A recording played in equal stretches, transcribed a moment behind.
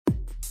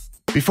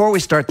Before we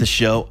start the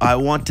show, I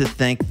want to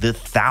thank the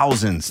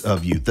thousands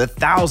of you,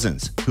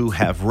 who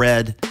have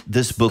read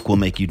This Book Will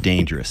Make You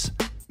Dangerous.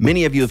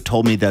 Many of you have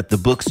told me that the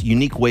book's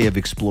unique way of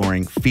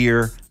exploring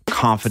fear,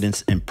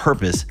 confidence, and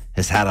purpose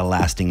has had a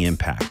lasting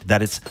impact,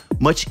 that it's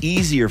much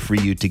easier for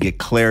you to get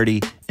clarity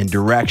and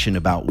direction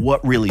about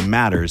what really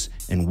matters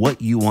and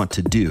what you want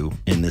to do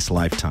in this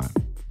lifetime.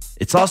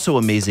 It's also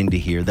amazing to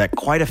hear that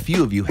quite a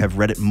few of you have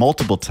read it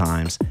multiple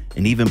times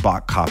and even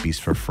bought copies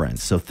for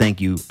friends, so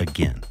thank you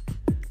again.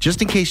 Just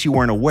in case you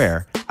weren't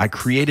aware, I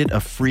created a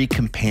free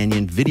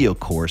companion video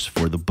course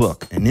for the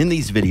book. And in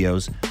these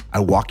videos, I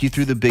walk you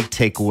through the big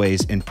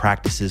takeaways and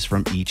practices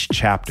from each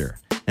chapter.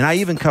 And I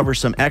even cover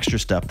some extra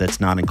stuff that's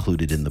not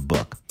included in the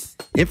book.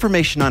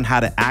 Information on how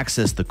to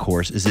access the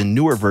course is in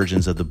newer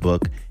versions of the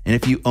book. And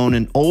if you own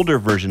an older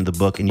version of the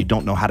book and you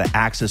don't know how to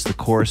access the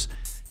course,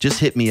 just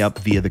hit me up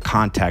via the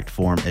contact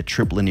form at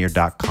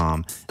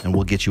triplinear.com and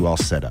we'll get you all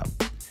set up.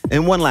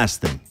 And one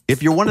last thing,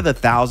 if you're one of the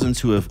thousands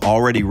who have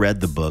already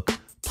read the book,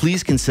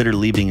 please consider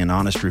leaving an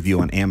honest review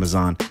on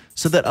Amazon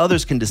so that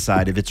others can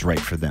decide if it's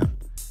right for them.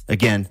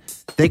 Again,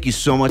 thank you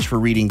so much for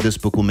reading This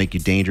Book Will Make You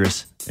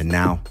Dangerous. And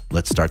now,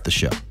 let's start the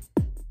show.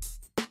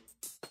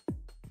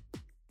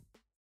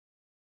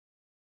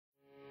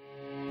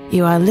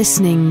 You are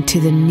listening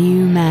to the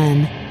new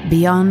man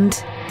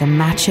beyond the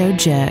macho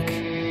jerk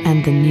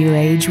and the new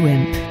age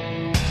wimp.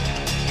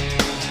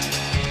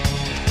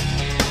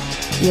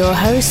 Your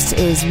host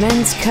is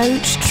men's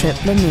coach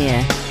Trip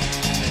Lanier.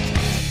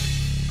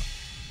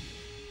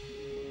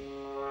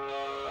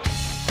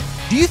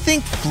 Do you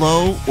think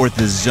flow or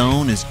the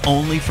zone is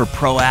only for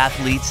pro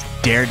athletes,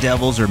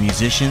 daredevils, or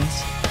musicians?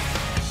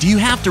 Do you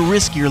have to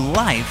risk your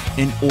life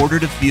in order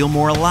to feel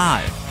more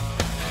alive?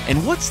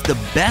 And what's the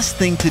best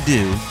thing to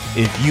do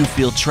if you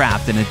feel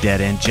trapped in a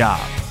dead-end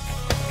job?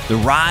 The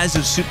Rise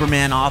of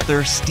Superman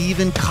author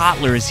Steven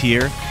Kotler is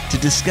here to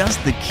discuss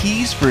the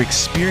keys for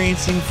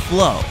experiencing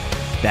flow,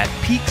 that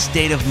peak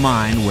state of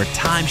mind where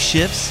time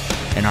shifts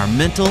and our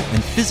mental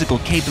and physical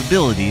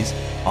capabilities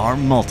are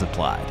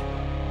multiplied.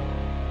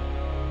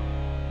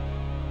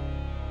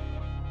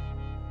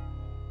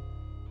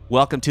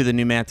 Welcome to The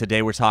New Man.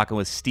 Today we're talking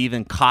with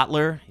Steven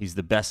Kotler. He's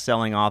the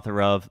best-selling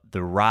author of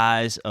The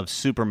Rise of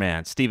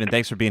Superman. Steven,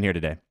 thanks for being here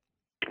today.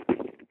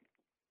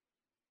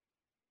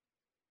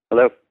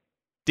 Hello?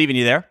 Steven,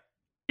 you there?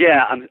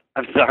 Yeah,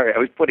 I'm sorry. I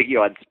was putting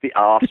you on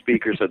off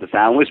speaker so the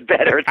sound was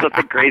better.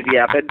 Something crazy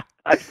happened.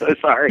 I'm so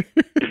sorry.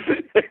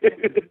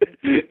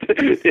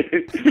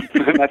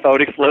 My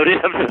phone exploded.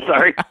 I'm so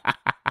sorry.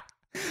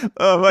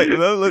 Oh, wait,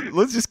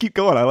 let's just keep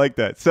going. I like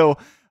that. So,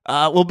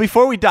 well,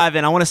 before we dive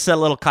in, I want to set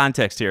a little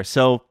context here.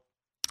 So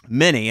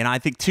many, and I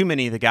think too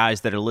many of the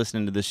guys that are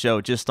listening to the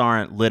show just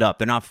aren't lit up.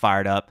 They're not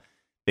fired up.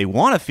 They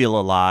want to feel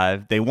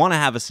alive. They want to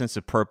have a sense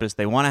of purpose.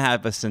 They want to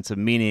have a sense of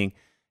meaning.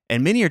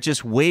 And many are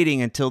just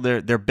waiting until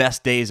their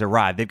best days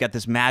arrive. They've got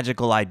this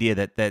magical idea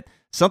that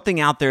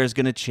something out there is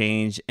going to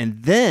change,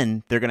 and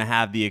then they're going to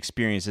have the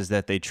experiences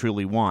that they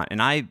truly want.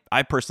 And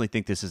I personally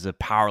think this is a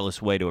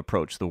powerless way to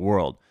approach the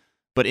world.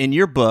 But in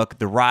your book,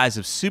 The Rise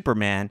of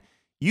Superman,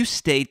 you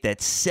state that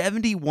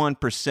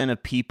 71%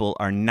 of people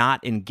are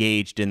not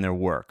engaged in their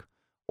work,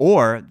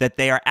 or that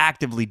they are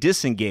actively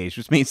disengaged,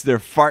 which means they're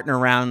farting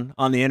around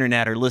on the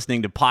internet or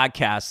listening to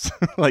podcasts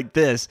like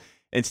this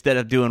instead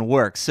of doing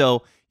work.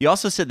 So you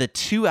also said that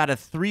 2 out of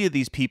 3 of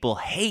these people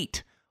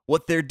hate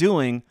what they're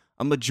doing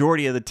a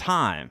majority of the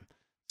time.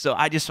 So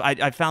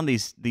I found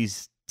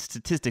these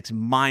statistics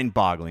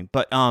mind-boggling.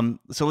 But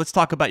so let's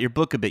talk about your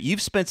book a bit.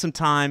 You've spent some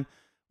time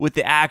with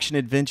the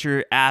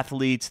action-adventure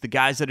athletes, the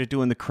guys that are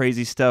doing the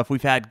crazy stuff.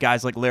 We've had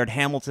guys like Laird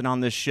Hamilton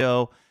on this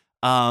show.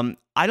 I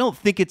don't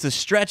think it's a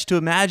stretch to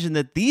imagine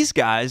that these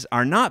guys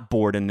are not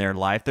bored in their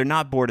life. They're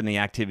not bored in the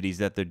activities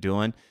that they're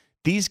doing.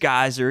 These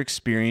guys are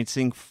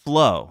experiencing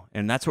flow,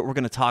 and that's what we're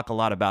going to talk a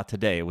lot about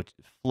today, which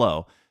is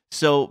flow.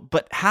 So,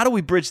 but how do we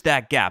bridge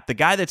that gap? The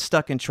guy that's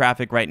stuck in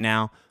traffic right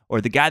now,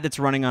 or the guy that's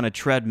running on a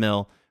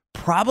treadmill,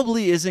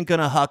 probably isn't going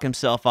to huck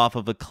himself off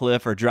of a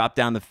cliff or drop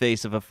down the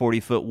face of a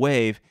 40-foot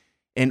wave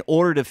in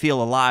order to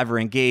feel alive or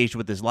engaged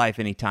with his life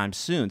anytime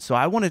soon. So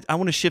I want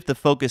to shift the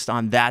focus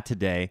on that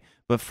today.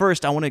 But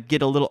first, I want to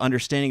get a little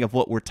understanding of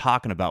what we're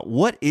talking about.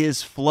 What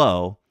is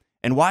flow,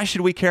 and why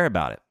should we care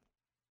about it?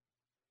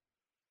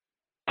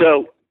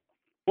 So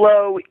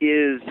flow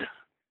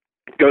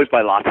goes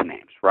by lots of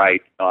names,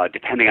 right?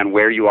 Depending on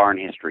where you are in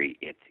history,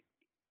 it's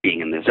being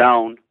in the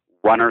zone,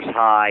 runner's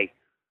high.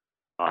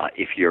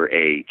 If you're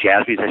a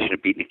jazz musician, a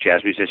beatnik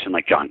jazz musician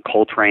like John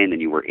Coltrane, then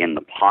you were in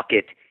the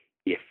pocket.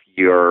 If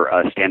you're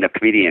a stand-up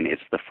comedian,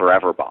 it's the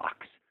forever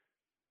box.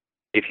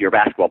 If you're a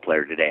basketball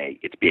player today,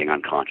 it's being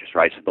unconscious,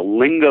 right? So the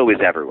lingo is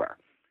everywhere.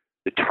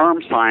 The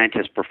term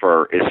scientists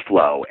prefer is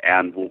flow,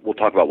 and we'll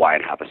talk about why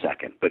in half a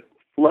second. But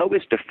flow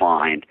is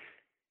defined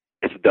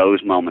as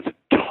those moments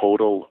of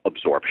total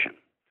absorption,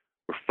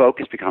 where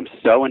focus becomes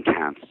so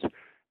intense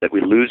that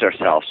we lose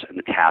ourselves in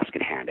the task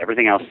at hand.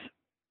 Everything else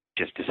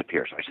just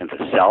disappears. Our sense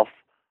of self,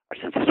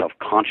 our sense of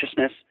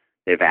self-consciousness,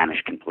 they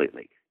vanish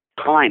completely.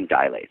 time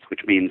dilates,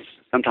 which means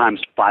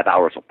sometimes 5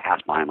 hours will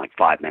pass by in like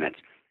 5 minutes.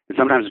 And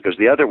sometimes it goes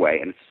the other way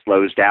and it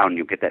slows down.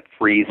 You get that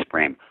freeze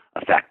frame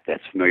effect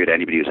that's familiar to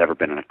anybody who's ever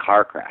been in a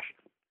car crash.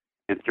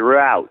 And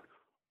throughout,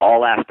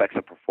 all aspects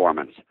of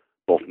performance,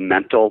 both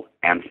mental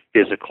and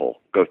physical,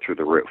 go through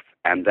the roof.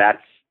 And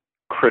that's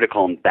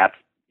critical. And that's,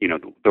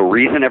 the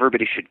reason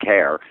everybody should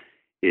care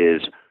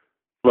is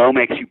flow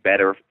makes you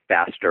better,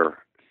 faster,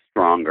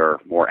 stronger,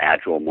 more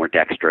agile, more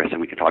dexterous.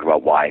 And we can talk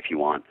about why if you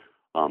want.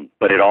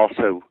 But it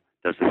also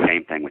does the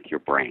same thing with your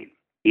brain.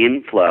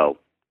 In flow,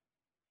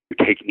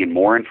 you're taking in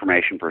more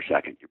information per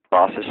second. You're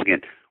processing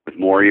it with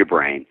more of your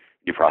brain.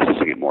 You're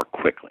processing it more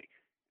quickly.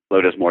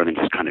 Flow does more than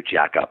just kind of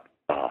jack up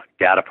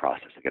data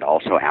processing. It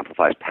also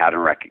amplifies pattern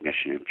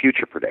recognition and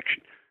future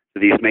prediction. So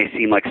these may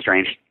seem like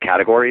strange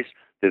categories.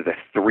 They're the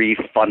three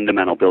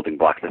fundamental building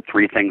blocks, the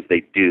three things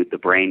the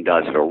brain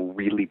does at a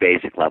really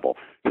basic level.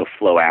 So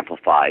flow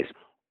amplifies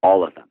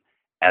all of them.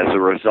 As a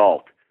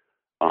result,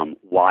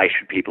 why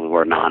should people who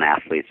are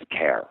non-athletes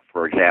care?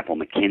 For example,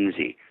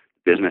 McKinsey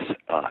business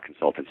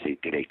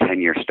consultancy did a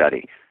 10-year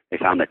study. They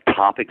found that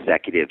top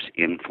executives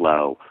in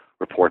flow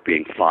report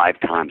being 5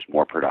 times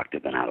more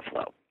productive than out of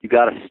flow. You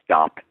got to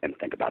stop and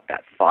think about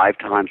that. 5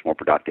 times more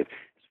productive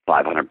is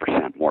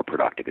 500% more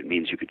productive. It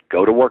means you could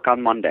go to work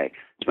on Monday,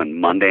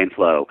 spend Monday in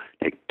flow,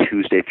 take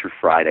Tuesday through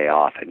Friday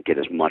off, and get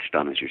as much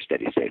done as your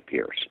steady-state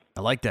peers.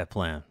 I like that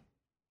plan.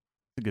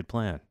 It's a good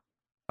plan.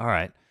 All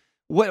right.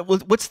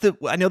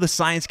 I know the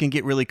science can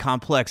get really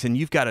complex, and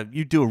you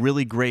do a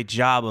really great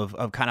job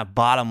of kind of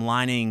bottom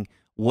lining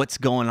what's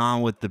going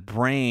on with the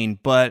brain,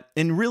 but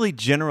in really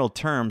general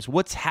terms,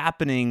 what's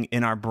happening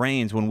in our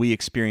brains when we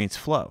experience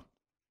flow?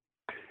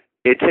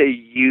 It's a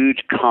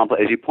huge,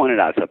 as you pointed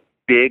out, it's a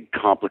big,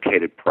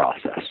 complicated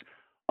process.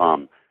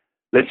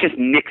 Let's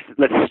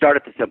start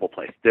at the simple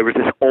place. There was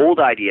this old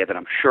idea that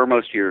I'm sure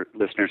most of your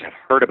listeners have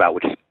heard about,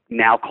 which is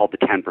now called the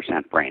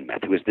 10% brain myth.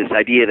 It was this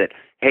idea that,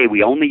 hey,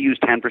 we only use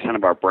 10%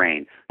 of our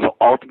brain, so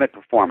ultimate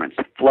performance,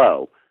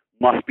 flow,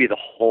 must be the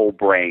whole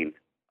brain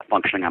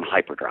functioning on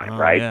hyperdrive,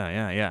 right?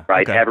 Yeah.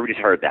 Right? Okay. Everybody's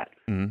heard that.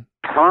 Mm-hmm.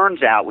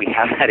 Turns out we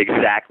have that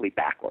exactly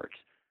backwards.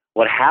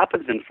 What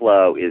happens in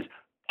flow is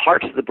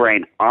parts of the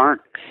brain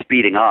aren't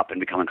speeding up and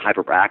becoming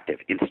hyperactive.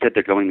 Instead,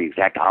 they're going the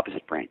exact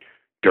opposite brain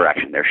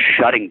direction. They're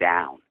shutting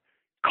down.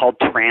 It's called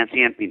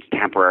transient, means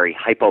temporary.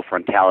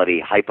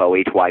 Hypofrontality, hypo,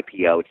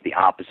 H-Y-P-O, it's the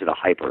opposite of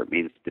hyper. It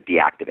means to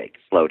deactivate, to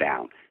slow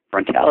down.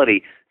 Frontality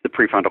is the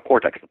prefrontal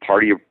cortex, the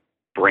part of your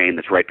brain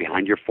that's right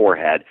behind your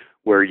forehead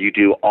where you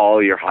do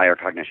all your higher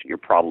cognition, your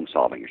problem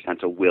solving, your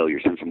sense of will,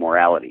 your sense of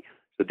morality.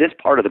 So this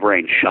part of the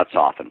brain shuts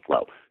off in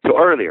flow. So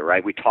earlier,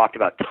 right, we talked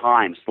about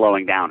time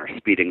slowing down or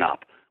speeding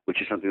up,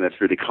 which is something that's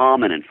really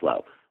common in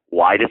flow.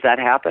 Why does that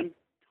happen?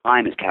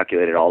 Time is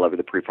calculated all over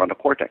the prefrontal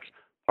cortex.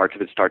 Parts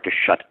of it start to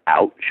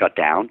shut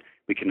down.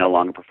 We can no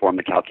longer perform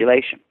the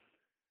calculation.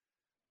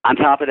 On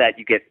top of that,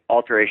 you get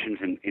alterations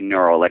in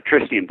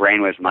neuroelectricity and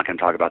brainwaves. I'm not going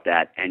to talk about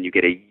that. And you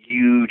get a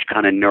huge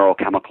kind of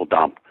neurochemical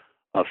dump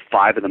of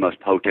 5 of the most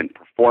potent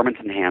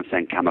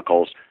performance-enhancing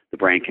chemicals the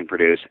brain can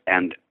produce.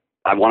 And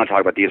I want to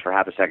talk about these for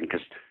half a second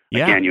because,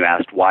 again, you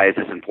asked, why is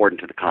this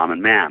important to the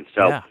common man?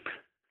 So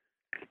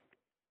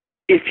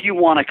if you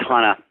want to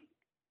kind of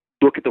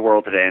look at the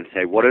world today and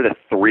say, what are the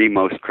 3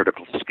 most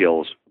critical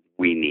skills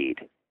we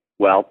need?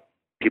 Well,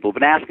 people have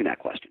been asking that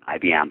question.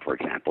 IBM, for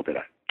example, did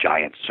a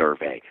giant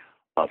survey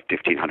of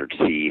 1,500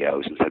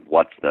 CEOs and said,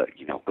 what's the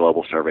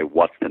global survey,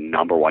 what's the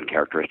number one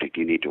characteristic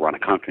you need to run a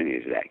company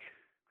today?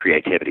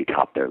 Creativity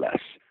topped their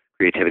lists.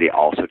 Creativity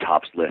also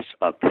tops lists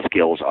of the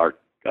skills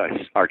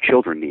our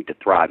children need to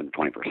thrive in the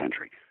 21st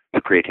century.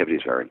 So creativity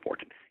is very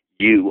important.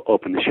 You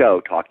opened the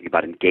show talking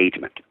about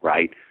engagement,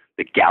 right?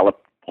 The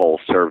Gallup poll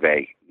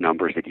survey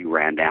numbers that you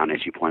ran down,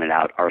 as you pointed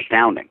out, are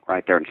astounding,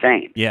 right? They're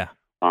insane. Yeah.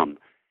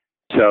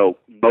 So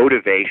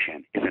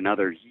motivation is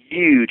another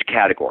huge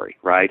category,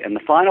 right? And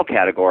the final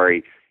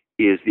category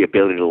is the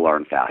ability to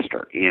learn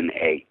faster. In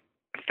a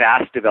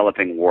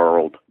fast-developing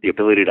world, the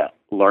ability to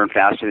learn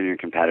faster than your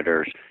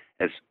competitors,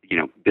 as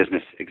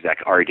business exec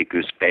Ari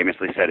DeGoose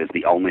famously said, is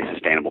the only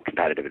sustainable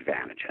competitive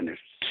advantage. And there's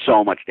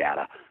so much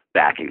data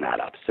backing that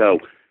up. So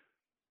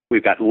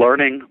we've got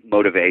learning,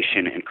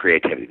 motivation, and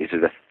creativity. These are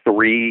the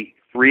three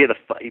of the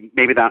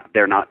maybe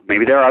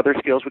there are other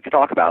skills we could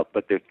talk about,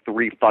 but they're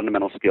 3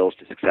 fundamental skills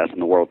to success in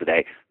the world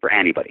today for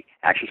anybody,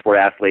 action sport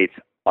athletes,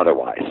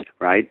 otherwise,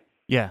 right?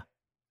 Yeah.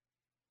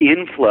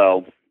 In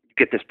flow, you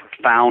get this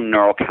profound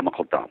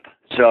neurochemical dump.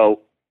 So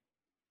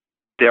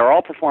they're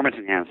all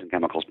performance-enhancing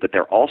chemicals, but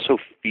they're also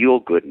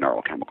feel-good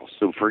neurochemicals.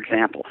 So, for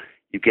example,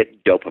 you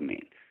get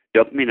dopamine.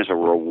 Dopamine is a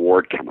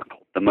reward chemical.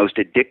 The most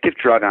addictive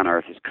drug on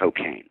earth is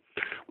cocaine.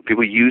 When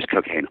people use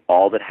cocaine,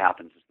 all that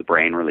happens is the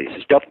brain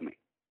releases dopamine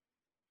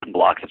and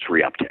blocks its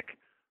reuptake,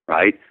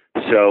 right?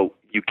 So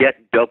you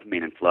get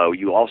dopamine in flow.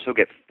 You also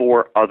get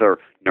 4 other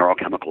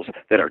neurochemicals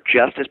that are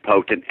just as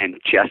potent and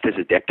just as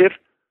addictive,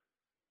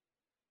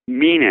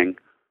 meaning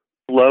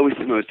flow is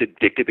the most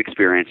addictive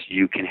experience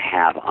you can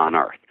have on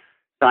earth.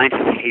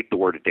 Scientists hate the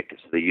word addictive,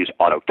 so they use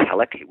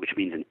autotelic, which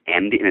means an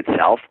end in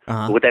itself.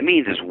 Uh-huh. But what that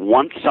means is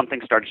once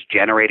something starts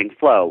generating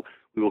flow,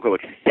 we will go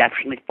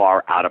exceptionally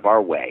far out of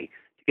our way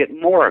to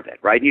get more of it,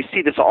 right? And you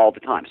see this all the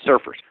time.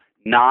 Surfers,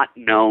 not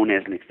known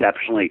as an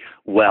exceptionally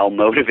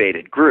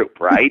well-motivated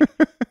group, right?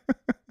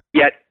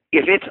 Yet,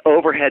 if it's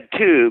overhead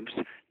tubes,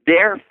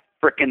 they're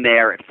frickin'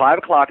 there at 5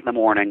 o'clock in the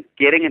morning,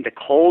 getting into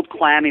cold,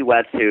 clammy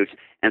wetsuits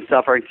and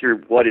suffering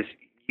through what is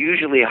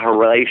usually a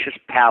hellacious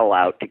paddle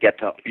out to get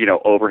to,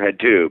 overhead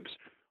tubes.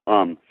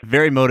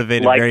 Very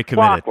motivated, like very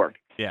committed. Clockwork.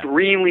 Yeah.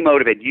 Extremely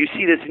motivated. You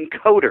see this in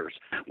coders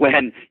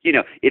when,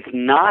 it's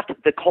not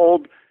the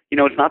cold,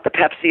 it's not the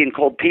Pepsi and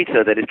cold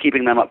pizza that is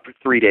keeping them up for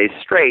 3 days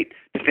straight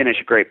to finish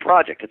a great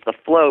project. It's the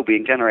flow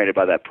being generated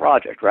by that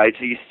project, right?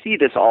 So you see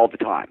this all the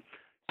time.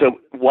 So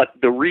what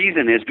the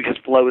reason is because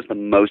flow is the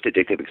most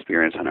addictive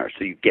experience on earth.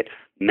 So you get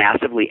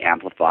massively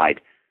amplified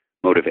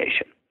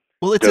motivation.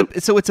 Well,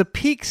 it's a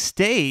peak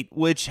state,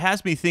 which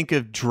has me think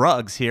of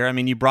drugs here. I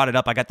mean, you brought it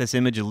up. I got this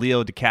image of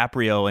Leo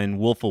DiCaprio in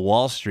Wolf of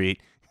Wall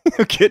Street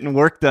getting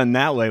work done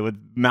that way with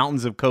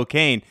mountains of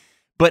cocaine.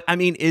 But I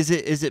mean, is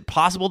it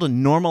possible to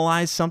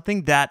normalize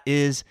something that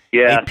is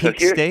a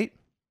peak state?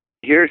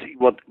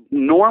 What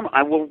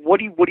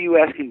are you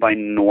asking by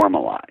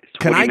normalize?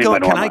 Can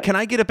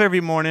I get up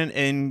every morning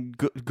and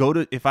go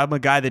to, if I'm a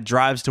guy that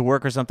drives to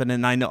work or something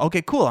and I know,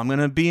 okay, cool, I'm going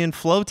to be in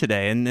flow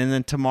today, and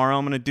then tomorrow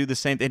I'm going to do the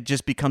same. It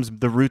just becomes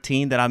the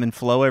routine that I'm in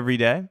flow every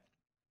day?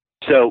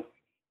 So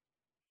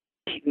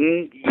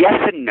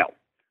yes and no.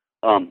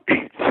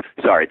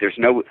 Sorry,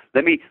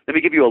 let me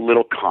give you a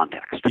little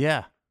context.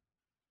 Yeah.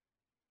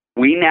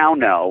 We now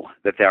know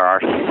that there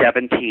are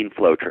 17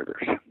 flow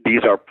triggers.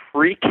 These are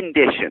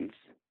preconditions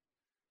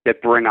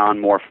that bring on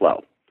more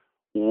flow.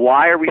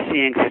 Why are we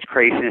seeing such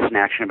craziness in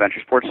action-adventure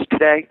sports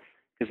today?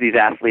 Because these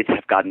athletes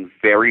have gotten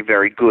very,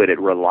 very good at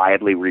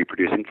reliably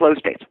reproducing flow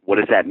states. What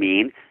does that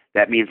mean?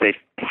 That means they've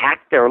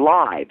packed their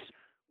lives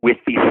with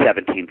these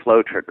 17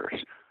 flow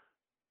triggers.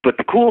 But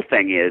the cool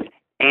thing is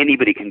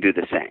anybody can do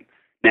the same.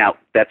 Now,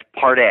 that's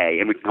part A,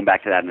 and we can come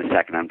back to that in a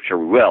second. I'm sure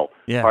we will.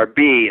 Yeah. Part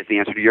B is the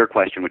answer to your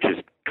question, which is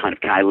kind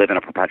of, can I live in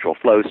a perpetual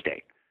flow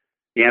state?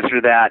 The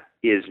answer to that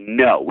is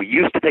no. We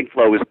used to think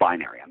flow was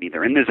binary. I'm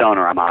either in the zone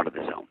or I'm out of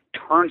the zone.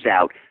 Turns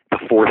out it's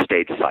a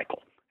 4-stage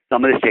cycle.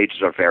 Some of the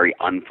stages are very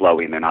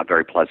unflowy and they're not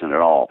very pleasant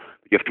at all.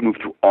 You have to move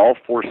through all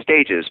 4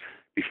 stages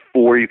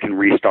before you can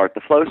restart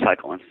the flow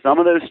cycle. And some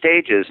of those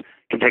stages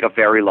can take a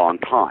very long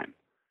time.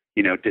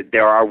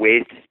 There are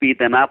ways to speed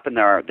them up, and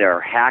there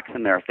are hacks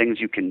and there are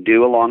things you can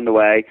do along the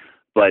way,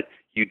 but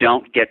you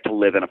don't get to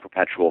live in a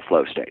perpetual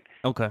flow state.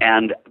 Okay.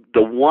 And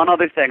the one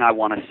other thing I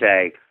want to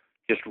say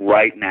just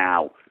right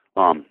now,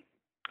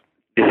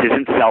 this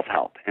isn't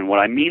self-help. And what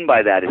I mean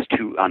by that is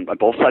on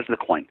both sides of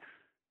the coin.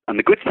 On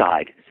the good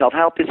side,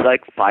 self-help is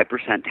like 5%,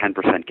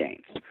 10%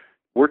 gains.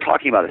 We're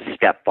talking about a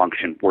step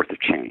function worth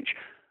of change.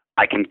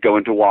 I can go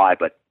into why,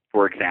 but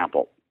for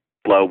example,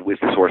 flow is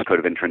the source code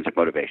of intrinsic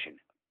motivation.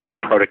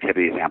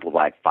 Productivity is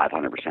amplified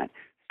 500%.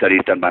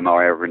 Studies done by my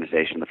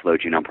organization, the Flow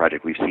Genome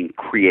Project, we've seen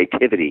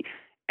creativity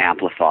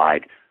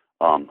amplified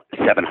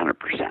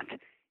 700%.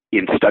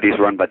 In studies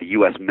run by the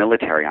U.S.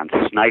 military on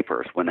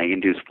snipers, when they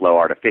induce flow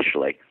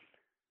artificially,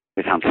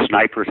 they found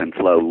snipers in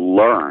flow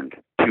learned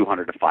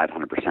 200 to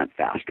 500%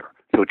 faster.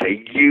 So it's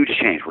a huge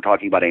change. We're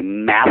talking about a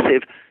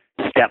massive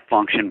step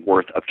function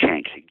worth of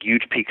change, a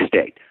huge peak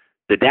state.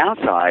 The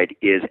downside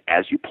is,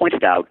 as you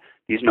pointed out,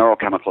 these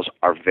neurochemicals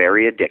are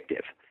very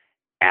addictive.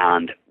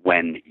 And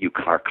when you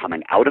are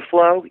coming out of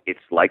flow, it's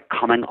like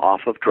coming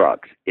off of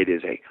drugs. It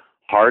is a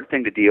hard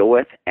thing to deal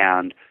with,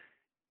 and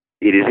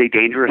it is a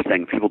dangerous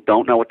thing. People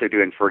don't know what they're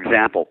doing. For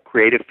example,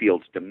 creative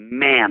fields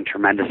demand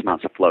tremendous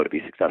amounts of flow to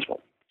be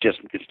successful.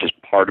 It's just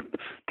part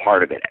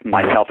of it.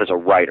 Myself as a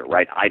writer,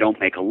 right? I don't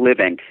make a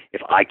living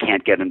if I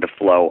can't get into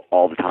flow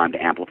all the time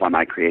to amplify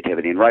my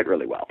creativity and write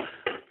really well.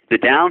 The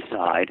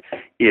downside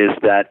is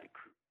that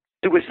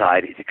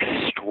suicide is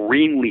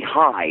extremely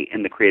high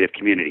in the creative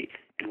community.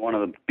 And one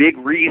of the big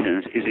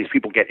reasons is these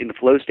people get into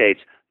flow states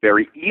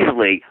very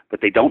easily,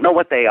 but they don't know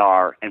what they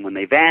are. And when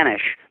they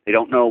vanish, they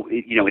don't know,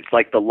 it's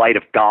like the light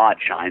of God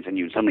shines on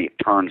you and suddenly it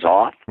turns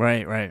off.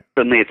 Right, right.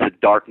 Suddenly it's a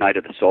dark night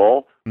of the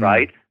soul,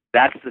 right?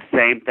 That's the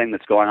same thing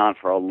that's going on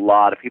for a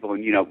lot of people.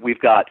 And, we've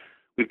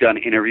done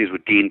interviews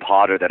with Dean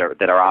Potter that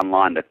are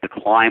online, the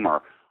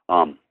climber,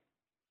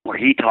 where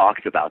he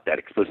talks about that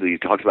explicitly. He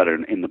talks about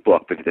it in the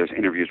book, but there's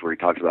interviews where he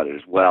talks about it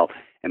as well.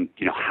 And,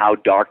 how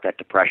dark that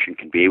depression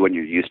can be when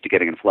you're used to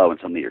getting in flow and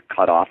suddenly you're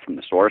cut off from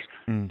the source.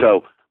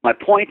 So my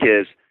point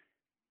is,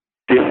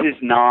 this is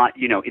not,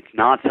 it's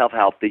not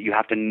self-help, that you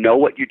have to know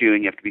what you're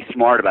doing. You have to be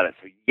smart about it.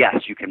 So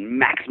yes, you can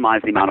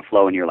maximize the amount of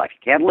flow in your life.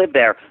 You can't live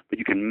there, but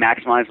you can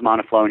maximize the amount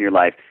of flow in your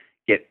life,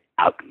 get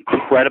out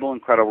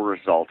incredible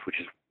results, which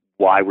is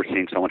why we're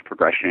seeing so much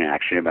progression in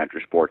action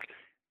adventure sports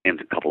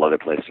and a couple other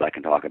places I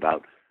can talk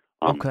about.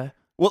 Okay.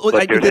 Well,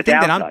 but there's a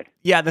downside.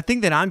 The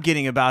thing that I'm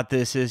getting about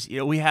this is,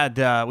 we've had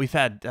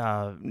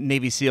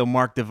Navy SEAL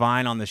Mark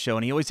Devine on the show,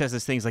 and he always says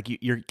this things like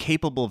you're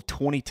capable of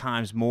 20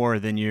 times more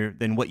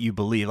than what you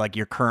believe, like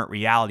your current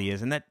reality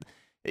is, and that,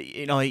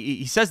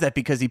 he says that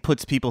because he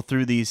puts people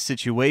through these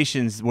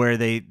situations where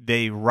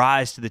they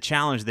rise to the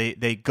challenge,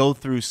 they go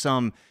through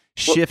some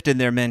shift in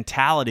their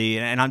mentality,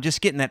 and I'm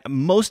just getting that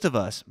most of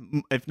us,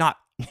 if not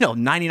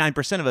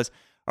 99% of us,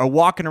 are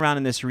walking around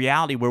in this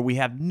reality where we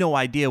have no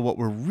idea what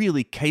we're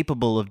really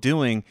capable of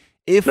doing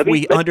if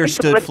we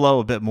understood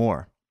flow a bit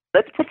more.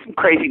 Let's put some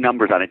crazy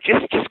numbers on it,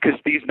 just because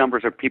these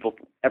numbers are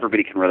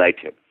everybody can relate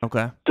to.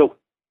 Okay. So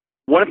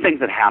one of the things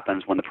that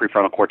happens when the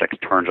prefrontal cortex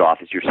turns off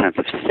is your sense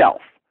of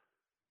self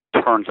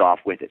turns off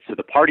with it. So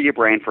the part of your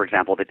brain, for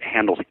example, that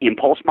handles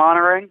impulse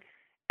monitoring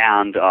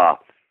and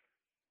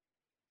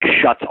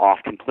shuts off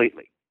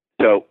completely.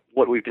 So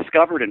what we've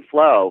discovered in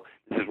flow,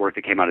 this is work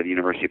that came out of the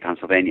University of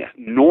Pennsylvania,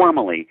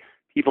 normally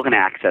people can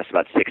access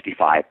about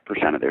 65%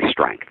 of their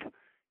strength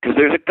because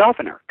there's a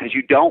governor, because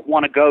you don't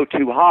want to go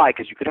too high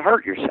because you could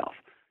hurt yourself.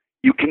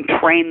 You can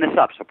train this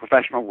up. So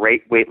professional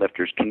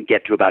weightlifters can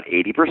get to about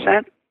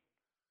 80%.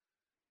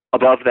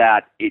 Above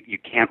that, you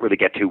can't really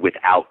get to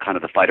without kind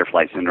of the fight or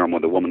flight syndrome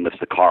where the woman lifts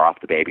the car off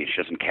the baby. She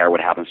doesn't care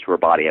what happens to her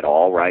body at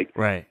all, right?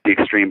 Right. The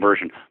extreme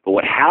version. But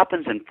what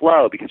happens in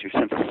flow, because your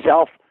sense of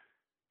self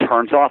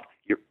turns off,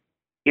 your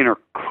inner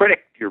critic,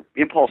 your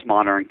impulse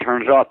monitoring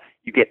turns off,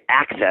 you get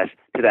access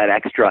to that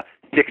extra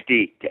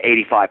 60 to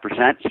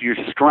 85%. So your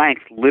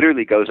strength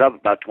literally goes up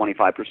about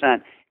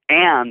 25%.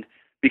 And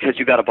because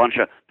you've got a bunch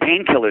of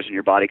painkillers in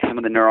your body, some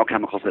of the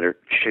neurochemicals that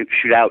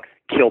shoot out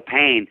kill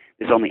pain,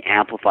 this only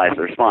amplifies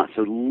the response.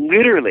 So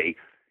literally,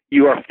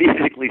 you are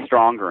physically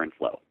stronger in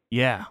flow.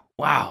 Yeah.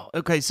 Wow.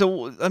 Okay.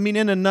 So, I mean,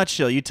 in a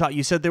nutshell,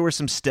 you said there were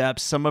some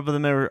steps. Some of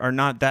them are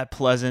not that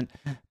pleasant,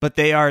 but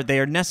they are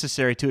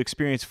necessary to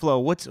experience flow.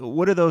 What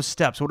are those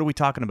steps? What are we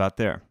talking about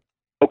there?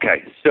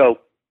 Okay. So,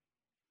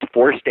 it's a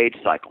 4-stage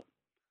cycle.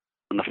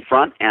 On the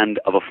front end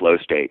of a flow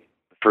state,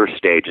 the first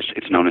stage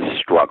it's known as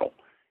struggle.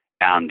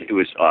 And it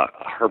was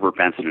Herbert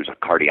Benson, who's a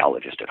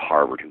cardiologist at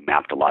Harvard, who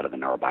mapped a lot of the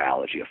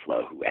neurobiology of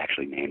flow, who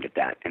actually named it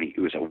that. And it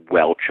was a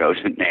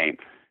well-chosen name.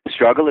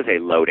 Struggle is a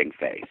loading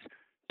phase.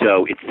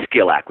 So it's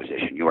skill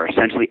acquisition. You are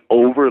essentially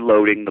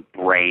overloading the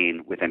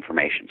brain with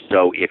information.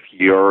 So if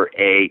you're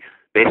a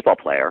baseball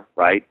player,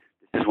 right,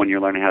 this is when you're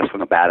learning how to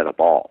swing a bat at a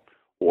ball.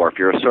 Or if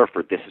you're a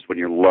surfer, this is when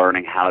you're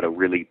learning how to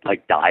really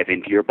dive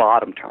into your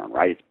bottom turn,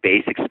 right? It's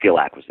basic skill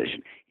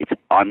acquisition. It's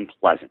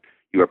unpleasant.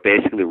 You are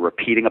basically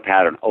repeating a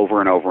pattern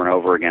over and over and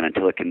over again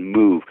until it can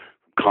move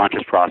from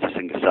conscious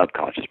processing to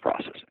subconscious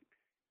processing.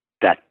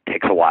 That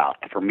takes a while.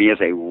 For me as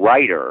a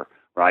writer,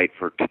 right,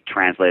 to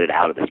translate it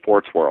out of the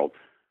sports world,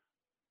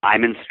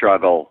 I'm in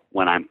struggle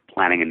when I'm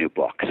planning a new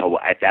book. So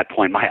at that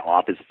point, my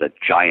office is a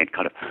giant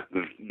kind of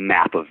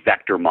map of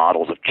vector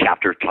models of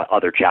chapters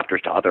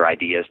to other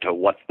ideas to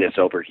what's this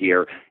over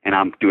here. And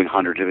I'm doing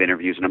hundreds of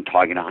interviews and I'm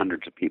talking to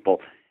hundreds of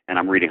people and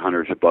I'm reading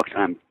hundreds of books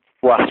and I'm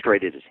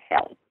frustrated as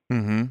hell.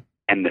 Mm-hmm.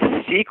 And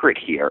the secret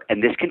here,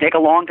 and this can take a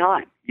long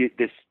time.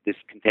 This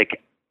can take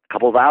a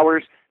couple of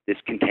hours. This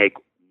can take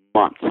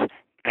months. It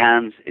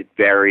depends. It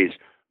varies.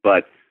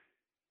 But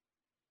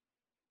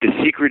the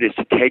secret is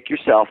to take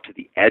yourself to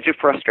the edge of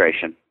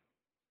frustration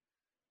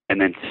and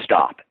then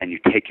stop. And you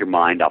take your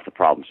mind off the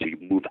problem. So you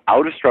move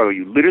out of struggle.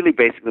 You literally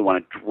basically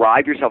want to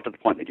drive yourself to the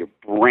point that your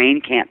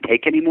brain can't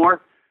take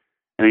anymore.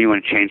 And then you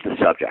want to change the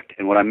subject.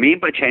 And what I mean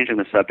by changing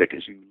the subject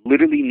is you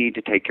literally need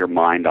to take your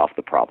mind off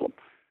the problem.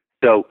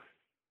 So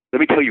let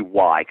me tell you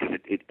why, because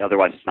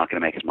otherwise it's not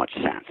going to make as much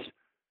sense.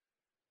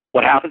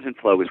 What happens in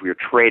flow is we are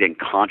trading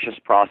conscious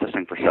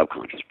processing for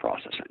subconscious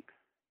processing.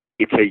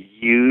 It's a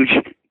huge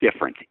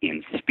difference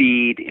in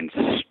speed, in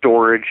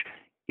storage,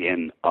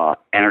 in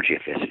energy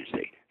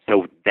efficiency.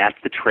 So that's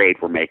the trade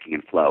we're making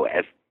in flow.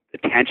 As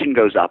attention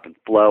goes up, and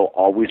flow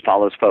always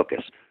follows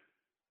focus,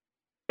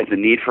 as the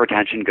need for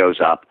attention goes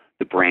up,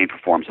 the brain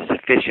performs this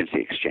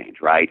efficiency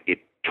exchange, right? It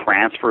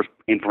transfers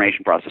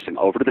information processing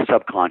over to the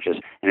subconscious,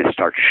 and it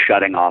starts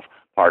shutting off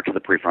parts of the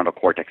prefrontal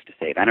cortex to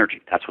save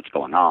energy. That's what's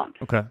going on.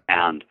 Okay.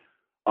 And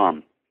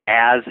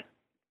as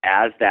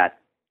that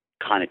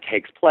kind of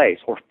takes place,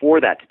 or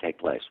for that to take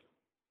place,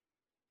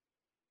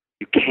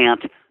 you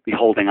can't be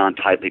holding on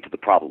tightly to the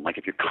problem. Like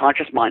if your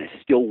conscious mind is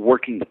still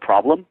working the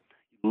problem,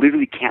 you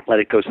literally can't let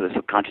it go, so the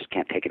subconscious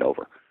can't take it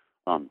over.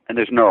 And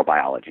there's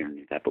neurobiology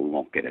underneath that, but we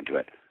won't get into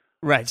it.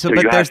 Right. So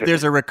but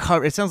there's a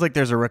recovery. It sounds like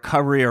there's a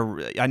recovery,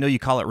 or I know you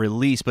call it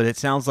release, but it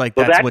sounds like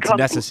that's what's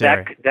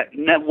necessary.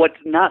 What's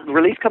not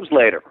release comes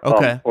later.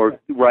 Okay.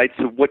 Right.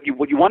 So what you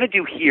want to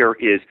do here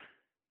is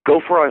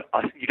go for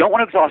you don't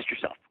want to exhaust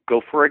yourself.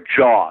 Go for a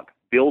jog.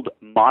 Build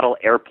model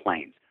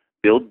airplanes.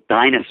 Build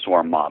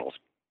dinosaur models.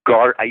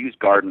 I use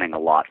gardening a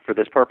lot for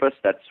this purpose.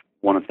 That's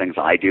one of the things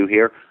I do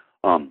here.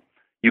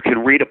 You can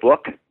read a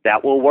book.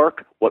 That will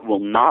work. What will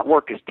not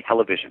work is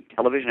television.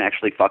 Television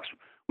actually fucks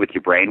with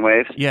your brain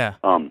waves,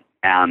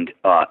 and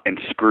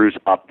screws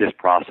up this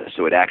process.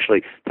 So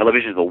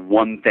television is the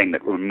one thing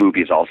that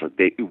movies also,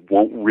 it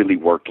won't really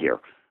work here.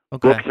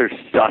 Okay. Books are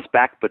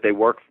suspect, but they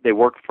work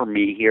for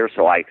me here,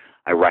 so I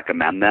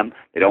recommend them.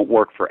 They don't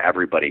work for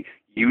everybody.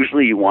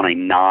 Usually you want a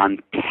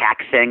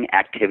non-taxing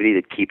activity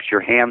that keeps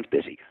your hands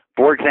busy.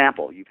 For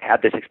example, you've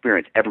had this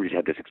experience. Everybody's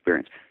had this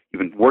experience. You've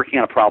been working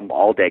on a problem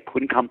all day,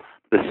 couldn't come up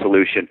with a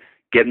solution,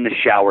 get in the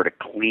shower to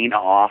clean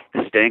off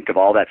the stink of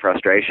all that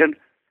frustration.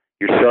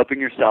 You're soaping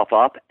yourself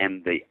up,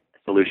 and the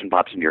solution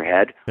pops into your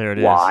head. There it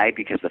is. Why?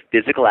 Because the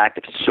physical act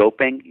of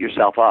soaping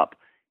yourself up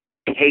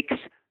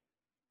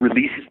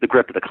releases the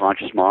grip of the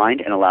conscious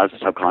mind and allows the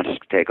subconscious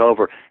to take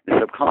over. The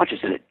subconscious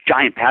is a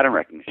giant pattern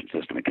recognition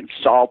system. It can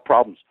solve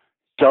problems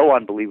so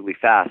unbelievably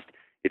fast.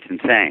 It's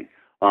insane.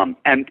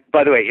 And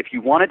by the way, if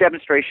you want a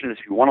demonstration of this,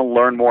 if you want to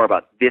learn more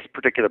about this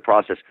particular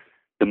process,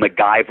 the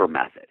MacGyver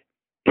method,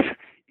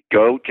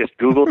 just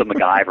Google the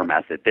MacGyver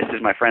method. This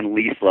is my friend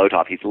Lee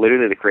Slotoff. He's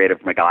literally the creator of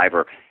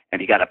MacGyver,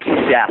 and he got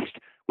obsessed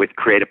with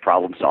creative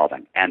problem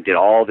solving and did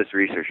all this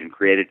research and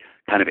created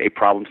kind of a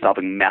problem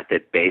solving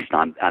method based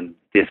on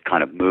this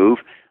kind of move.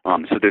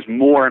 So there's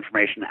more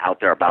information out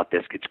there about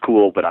this. It's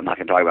cool, but I'm not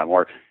going to talk about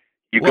more.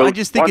 I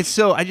just think it's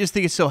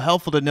so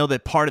helpful to know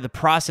that part of the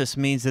process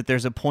means that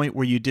there's a point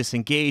where you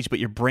disengage, but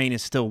your brain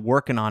is still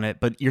working on it.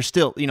 But you're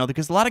still,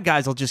 because a lot of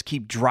guys will just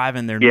keep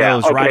driving their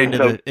nose right into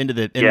the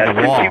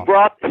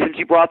wall. Since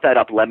you brought that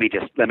up, let me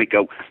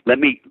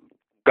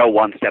go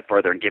one step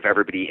further and give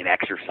everybody an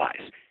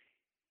exercise.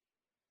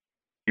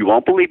 You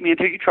won't believe me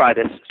until you try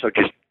this, so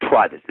just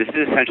try this. This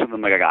is essentially the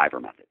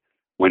MacGyver method.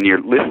 When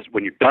you're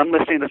done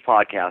listening to this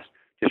podcast,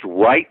 just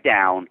write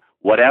down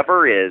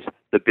whatever is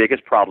the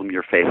biggest problem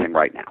you're facing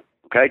right now.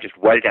 Okay? Just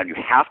write it down. You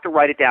have to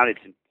write it down. It's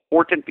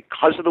important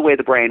because of the way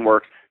the brain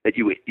works that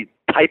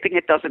typing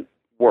it doesn't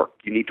work.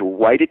 You need to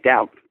write it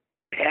down,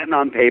 pen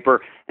on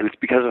paper, and it's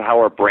because of how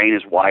our brain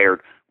is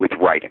wired with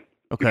writing.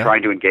 Okay. You're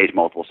trying to engage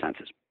multiple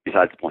senses.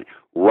 Besides the point,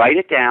 write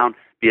it down.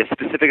 Be as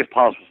specific as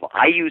possible.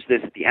 I use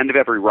this at the end of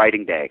every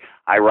writing day.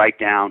 I write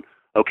down,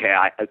 okay,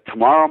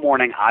 tomorrow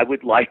morning I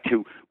would like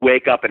to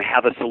wake up and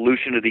have a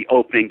solution to the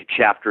opening to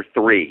chapter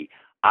 3.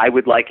 I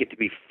would like it to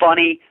be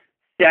funny,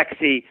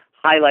 sexy,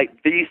 highlight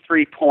these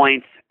 3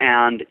 points,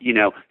 and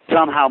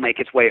somehow make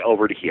its way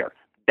over to here.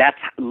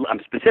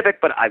 I'm specific,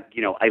 but I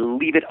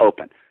leave it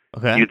open.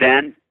 Okay. You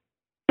then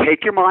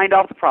take your mind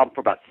off the problem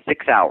for about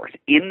 6 hours.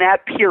 In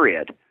that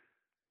period,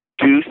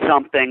 do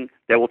something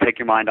that will take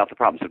your mind off the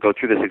problem. So go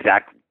through this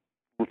exact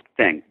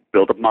thing.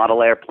 Build a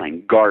model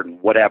airplane, garden,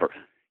 whatever.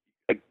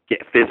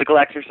 Get physical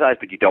exercise,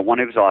 but you don't want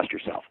to exhaust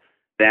yourself.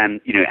 Then,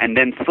 and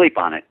then sleep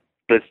on it.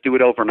 Let's do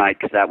it overnight,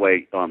 because that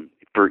way,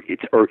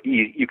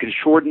 you can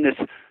shorten this,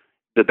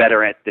 the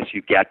better at this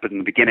you get. But in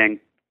the beginning,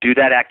 do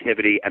that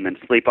activity and then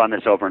sleep on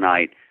this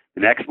overnight.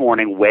 The next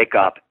morning, wake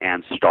up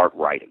and start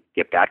writing.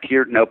 Get back to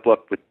your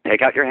notebook,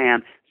 take out your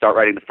hand, start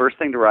writing. The first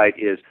thing to write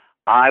is,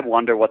 I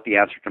wonder what the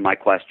answer to my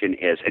question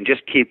is, and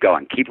just keep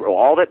going.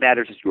 All that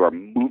matters is you are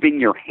moving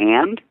your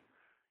hand,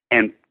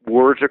 and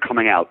words are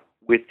coming out.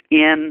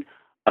 Within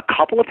a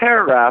couple of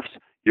paragraphs,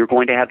 you're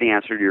going to have the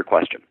answer to your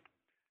question.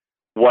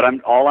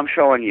 All I'm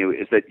showing you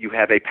is that you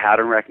have a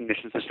pattern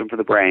recognition system for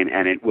the brain,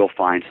 and it will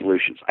find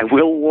solutions. I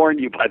will warn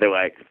you, by the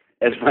way,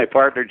 as my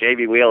partner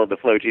Jamie Wheel of the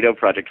Flow Genome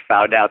Project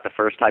found out the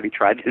first time he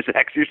tried this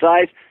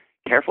exercise.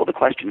 Careful the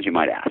questions you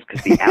might ask,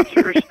 because the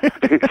answers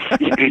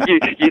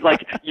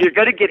you're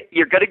gonna get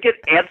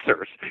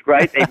answers,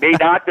 right? They may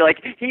not be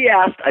like, he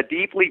asked a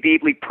deeply,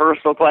 deeply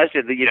personal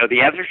question.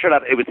 The answer showed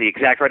up. It was the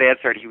exact right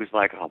answer, and he was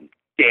like, "Oh,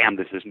 damn,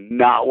 this is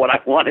not what I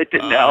wanted to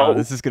know."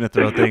 This is gonna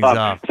throw things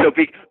off. So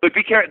be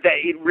careful.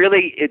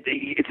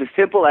 It's a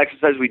simple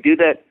exercise. We do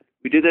this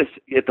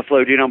at the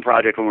Flow Genome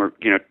Project when we're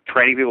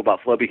training people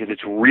about flow, because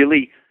it's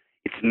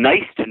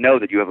nice to know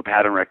that you have a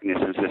pattern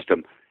recognition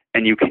system.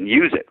 And you can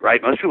use it,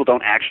 right? Most people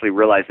don't actually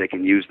realize they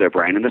can use their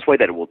brain in this way,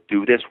 that it will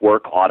do this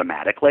work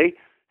automatically.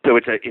 So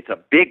it's a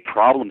big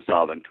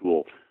problem-solving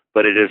tool,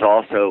 but it is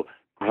also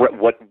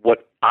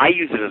what I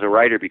use it as a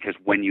writer, because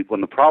when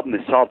the problem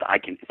is solved, I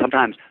can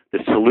sometimes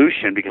the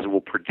solution, because it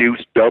will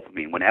produce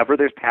dopamine. Whenever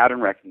there's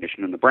pattern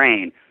recognition in the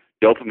brain,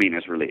 dopamine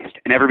is released.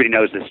 And everybody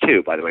knows this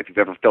too, by the way. If you've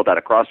ever filled out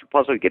a crossword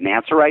puzzle, you get an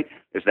answer right,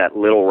 there's that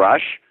little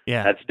rush.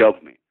 Yeah. That's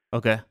dopamine.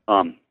 Okay.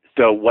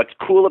 So what's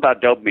cool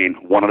about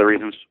dopamine, one of the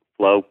reasons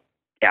flow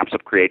amps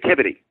up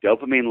creativity.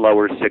 Dopamine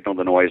lowers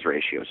signal-to-noise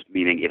ratios,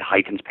 meaning it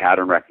heightens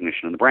pattern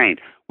recognition in the brain,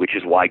 which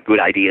is why good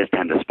ideas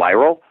tend to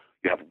spiral.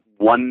 You have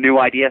one new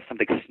idea,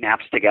 something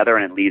snaps together,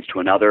 and it leads to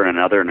another and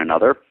another and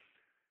another.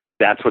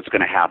 That's what's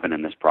going to happen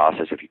in this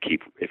process if you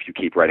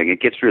keep writing.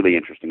 It gets really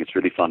interesting. It's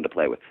really fun to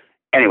play with.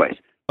 Anyways,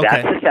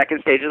 that's the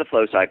second stage of the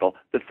flow cycle.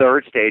 The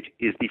third stage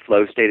is the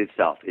flow state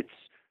itself. It's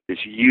this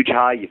huge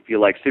high. You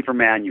feel like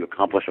Superman. You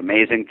accomplish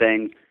amazing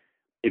things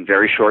in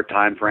very short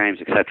time frames,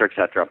 et cetera, et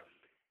cetera.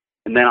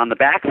 And then on the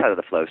backside of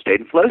the flow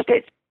state, and flow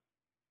states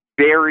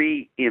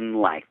vary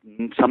in length.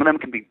 Some of them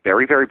can be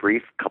very, very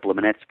brief, a couple of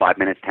minutes, 5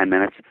 minutes, 10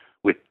 minutes,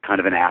 with kind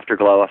of an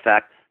afterglow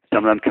effect.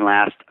 Some of them can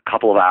last a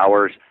couple of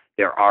hours.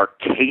 There are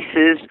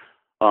cases.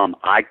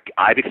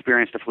 I've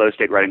experienced a flow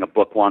state writing a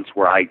book once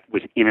where I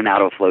was in and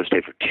out of a flow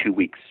state for 2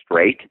 weeks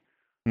straight.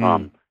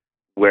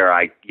 where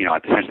I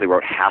essentially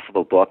wrote half of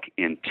a book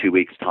in 2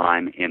 weeks'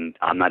 time. And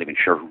I'm not even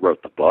sure who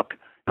wrote the book.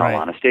 In all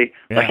honesty,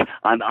 yeah.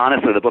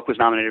 Honestly, the book was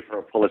nominated for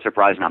a Pulitzer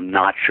Prize, and I'm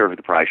not sure who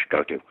the prize should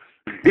go to.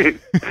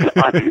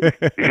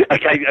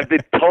 I've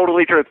been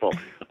totally truthful.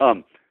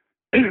 So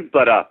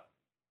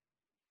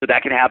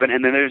that can happen.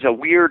 And then there's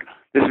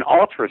an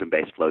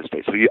altruism-based flow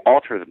state. So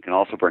altruism can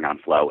also bring on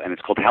flow, and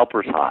it's called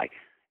helper's high.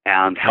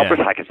 And helper's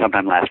high can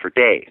sometimes last for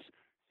days.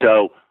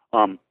 So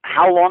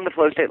how long the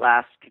flow state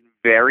lasts can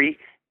vary.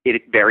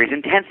 It varies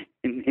in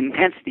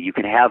intensity. You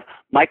can have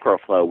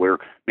microflow where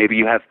maybe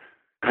you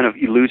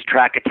lose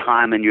track of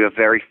time and you have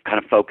very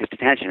kind of focused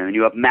attention. And then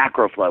you have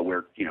macroflow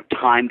where,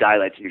 time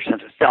dilates and your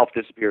sense of self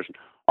disappears. And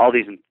all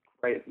these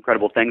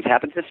incredible things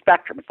happen. It's a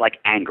spectrum. It's like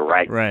anger,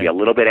 right? Right. You be a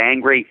little bit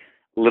angry,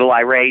 a little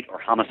irate, or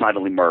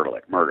homicidally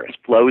murderous.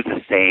 Flow is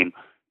the same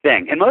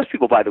thing. And most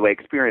people, by the way,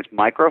 experience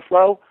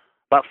microflow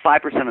about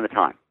 5% of the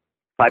time.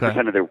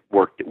 5% of their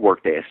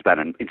workday is spent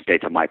in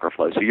states of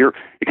microflow. So you're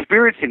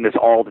experiencing this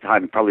all the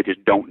time. You probably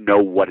just don't know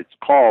what it's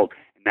called.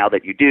 And now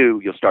that you do,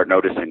 you'll start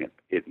noticing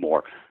it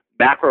more.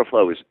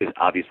 Macroflow is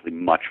obviously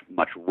much,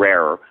 much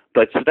rarer.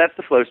 But so that's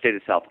the flow state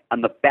itself.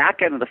 On the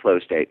back end of the flow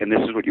state, and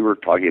this is what you were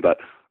talking about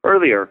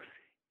earlier,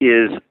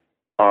 is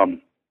a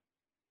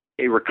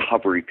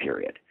recovery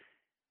period.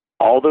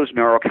 All those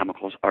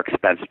neurochemicals are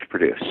expensive to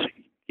produce.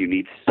 You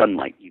need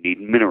sunlight, you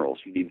need minerals,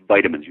 you need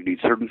vitamins, you need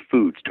certain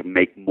foods to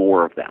make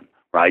more of them,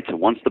 right? So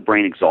once the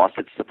brain exhausts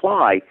its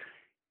supply,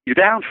 you're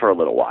down for a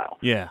little while.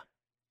 Yeah.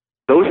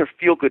 Those are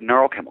feel-good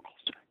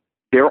neurochemicals.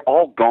 They're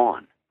all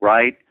gone,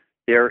 right?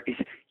 There is,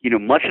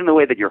 much in the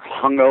way that you're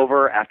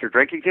hungover after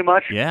drinking too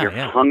much, you're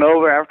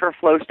hungover after a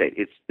flow state.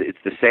 It's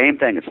the same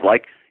thing. It's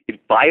like,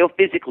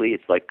 biophysically,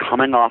 it's like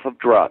coming off of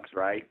drugs,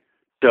 right?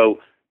 So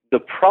the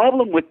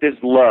problem with this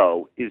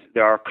low is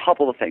there are a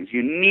couple of things.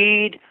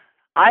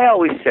 I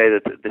always say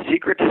that the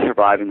secret to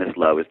surviving this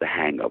low is the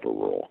hangover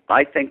rule.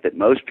 I think that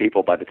most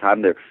people, by the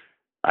time they're,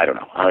 I don't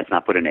know, let's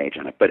not put an age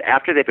on it, but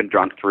after they've been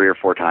drunk 3 or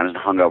 4 times and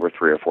hungover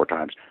 3 or 4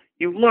 times,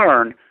 you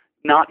learn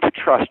not to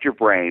trust your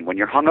brain when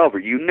you're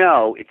hungover. You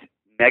know it's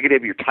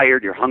negative, you're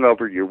tired, you're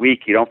hungover, you're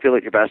weak, you don't feel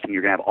at your best, and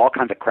you're going to have all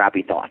kinds of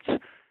crappy thoughts.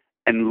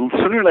 And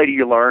sooner or later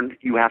you learn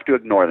you have to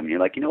ignore them. You're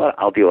like, you know what,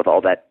 I'll deal with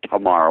all that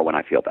tomorrow when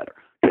I feel better.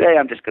 Today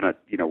I'm just going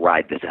to,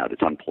 ride this out.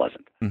 It's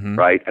unpleasant,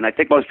 right? And I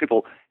think most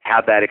people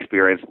have that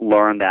experience,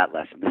 learn that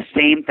lesson. The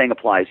same thing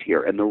applies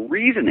here. And the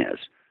reason is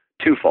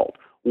twofold.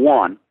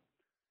 One,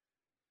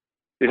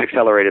 there's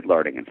accelerated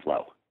learning in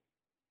flow.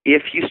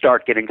 If you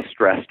start getting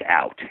stressed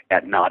out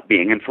at not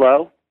being in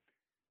flow,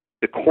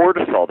 the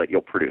cortisol that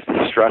you'll produce,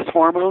 the stress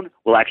hormone,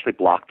 will actually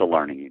block the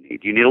learning you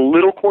need. You need a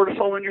little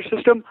cortisol in your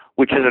system,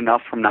 which is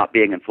enough from not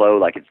being in flow,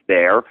 like it's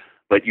there,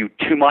 but you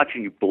too much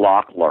and you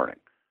block learning,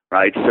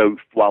 right? So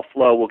while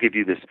flow will give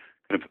you this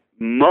kind of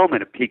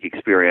moment of peak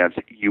experience,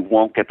 you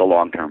won't get the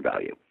long-term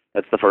value.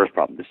 That's the first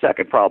problem. The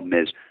second problem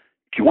is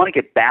if you want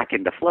to get back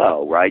into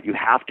flow, right, you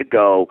have to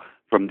go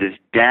from this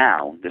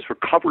down, this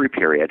recovery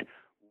period,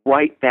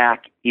 right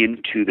back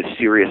into the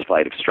serious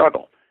fight of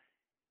struggle.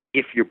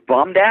 If you're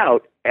bummed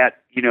out at,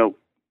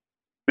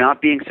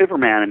 not being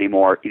Superman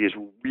anymore, it is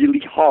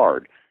really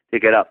hard to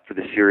get up for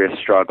the serious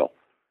struggle,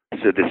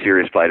 so the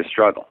serious fight of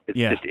struggle.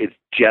 It's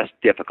just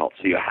difficult.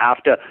 So you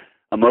have to,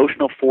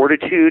 emotional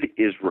fortitude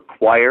is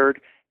required,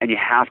 and you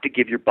have to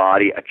give your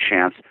body a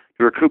chance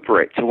to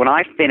recuperate. So when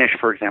I finish,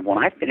 for example,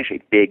 when I finish a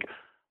big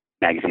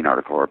magazine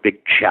article or a big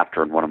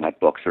chapter in one of my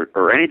books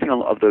or anything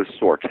of those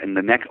sorts, and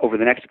over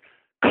the next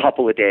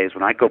couple of days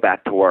when I go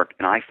back to work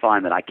and I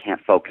find that I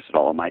can't focus at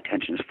all and my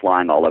attention is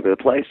flying all over the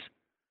place,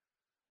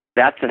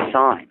 that's a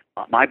sign.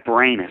 My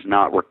brain has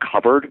not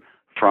recovered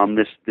from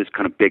this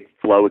kind of big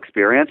flow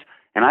experience,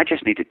 and I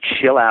just need to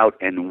chill out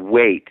and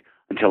wait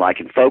until I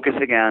can focus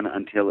again,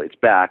 until it's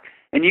back.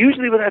 And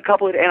usually within a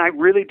couple of days, and I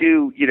really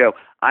do,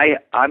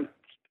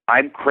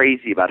 I'm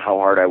crazy about how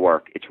hard I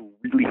work. It's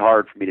really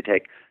hard for me to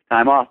take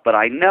time off, but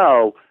I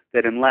know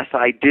that unless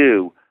I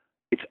do,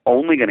 it's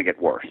only going to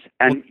get worse.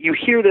 And you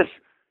hear this,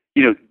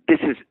 this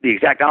is the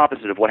exact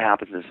opposite of what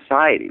happens in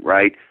society,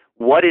 right?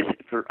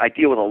 I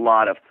deal with a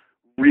lot of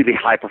really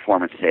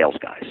high-performance sales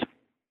guys.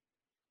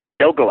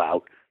 They'll go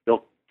out,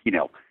 they'll,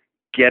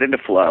 get into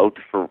flow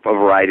for a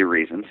variety of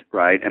reasons,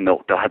 right? And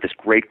they'll have this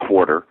great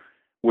quarter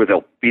where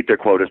they'll beat their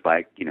quotas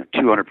by,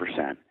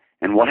 200%.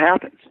 And what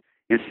happens?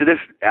 Instead of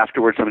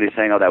afterwards somebody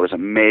saying, oh, that was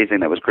amazing,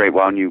 that was great,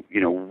 why don't you,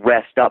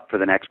 rest up for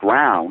the next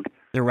round?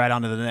 They're right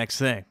on to the next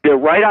thing.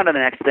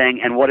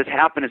 And what has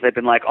happened is they've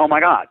been like, oh,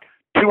 my God,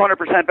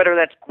 200% better,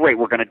 that's great.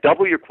 We're going to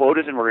double your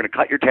quotas and we're going to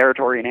cut your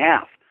territory in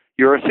half.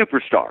 You're a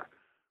superstar,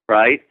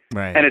 right?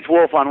 Right. And it's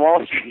Wolf on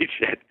Wall Street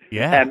shit.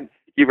 Yeah. And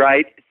you're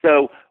right.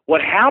 So what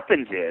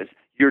happens is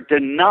you're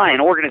denying,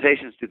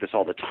 organizations do this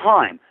all the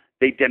time,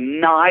 they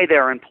deny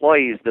their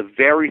employees the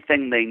very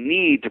thing they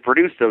need to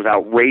produce those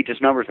outrageous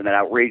numbers and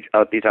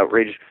these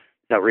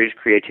outrageous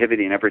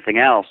creativity and everything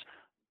else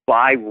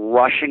by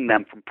rushing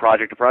them from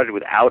project to project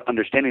without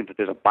understanding that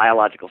there's a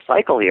biological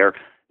cycle here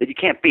that you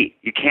can't beat.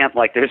 You can't,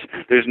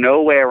 there's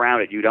no way around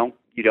it.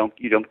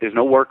 There's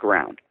no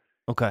workaround.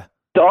 Okay.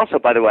 So also,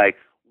 by the way,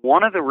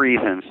 one of the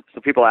reasons,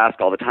 so people ask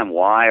all the time,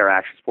 why are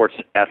action sports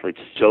athletes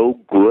so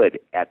good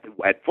at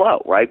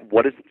flow, right?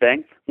 What is the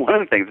thing? One of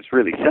the things is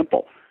really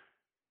simple.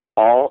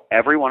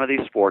 Every one of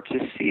these sports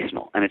is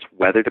seasonal, and it's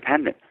weather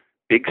dependent.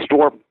 Big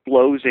storm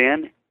blows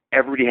in,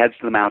 everybody heads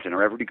to the mountain,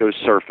 or everybody goes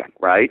surfing,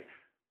 right?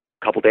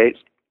 A couple days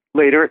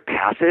later, it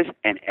passes,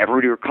 and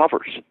everybody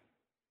recovers.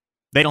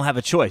 They don't have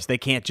a choice. They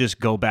can't just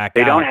go back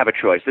They out. don't have a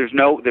choice. There's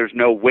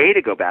no way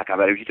to go back out.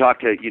 If you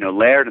talk to,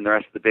 Laird and the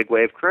rest of the big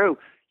wave crew,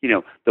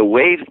 the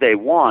waves they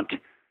want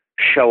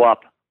show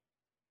up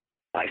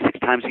 5-6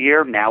 times a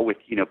year. Now with,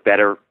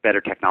 better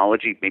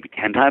technology, maybe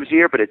 10 times a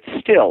year, but it's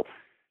still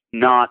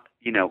not,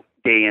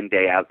 day in,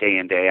 day out, day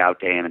in, day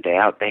out, day in and day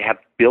out. They have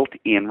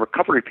built-in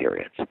recovery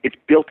periods. It's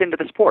built into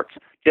the sports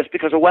just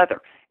because of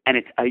weather, and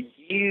it's a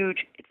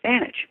huge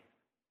advantage.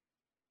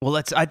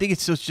 Well, I think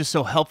it's just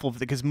so helpful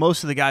because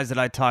most of the guys that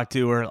I talk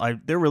to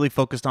they're really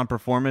focused on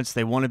performance.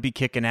 They want to be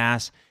kicking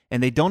ass,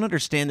 and they don't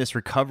understand this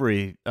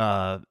recovery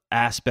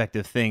aspect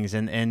of things,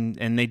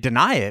 and they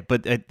deny it.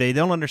 But they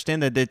don't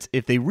understand that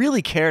if they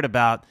really cared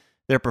about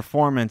their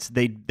performance,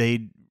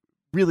 they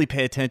really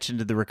pay attention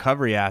to the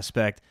recovery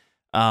aspect.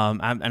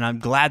 I'm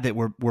glad that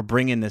we're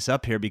bringing this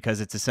up here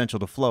because it's essential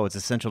to flow. It's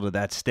essential to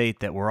that state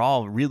that we're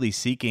all really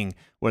seeking,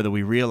 whether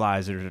we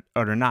realize it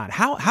or not.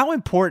 How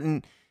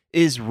important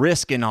is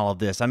risk in all of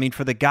this? I mean,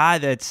 for the guy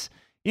that's,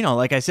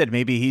 like I said,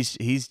 maybe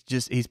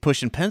he's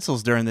pushing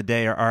pencils during the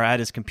day or at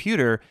his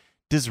computer.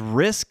 Does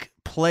risk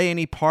play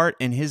any part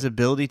in his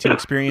ability to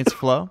experience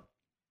flow?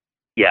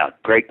 Yeah,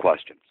 great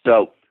question.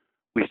 So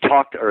we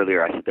talked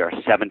earlier, I said there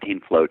are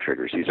 17 flow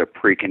triggers. These are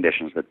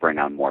preconditions that bring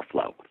on more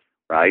flow,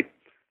 right?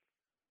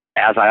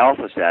 As I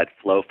also said,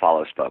 flow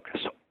follows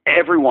focus. So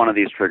every one of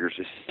these triggers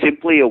is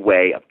simply a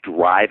way of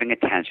driving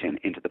attention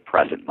into the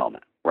present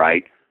moment,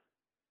 right?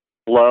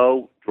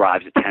 Flow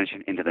drives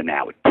attention into the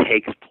now. It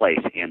takes place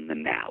in the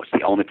now. It's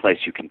the only place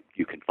you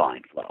can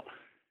find flow.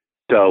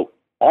 So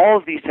all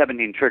of these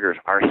 17 triggers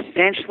are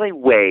essentially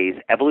ways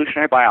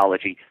evolutionary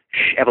biology,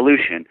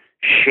 evolution,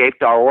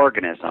 shaped our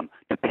organism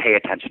to pay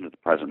attention to the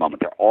present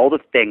moment. They're all the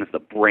things the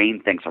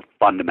brain thinks are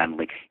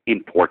fundamentally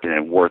important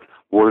and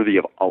worthy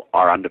of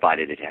our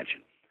undivided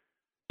attention.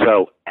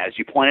 So as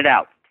you pointed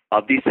out,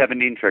 of these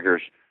 17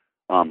 triggers,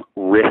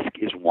 risk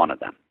is one of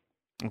them.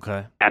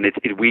 Okay. And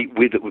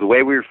the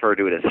way we refer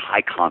to it is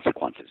high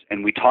consequences.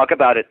 And we talk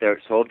about it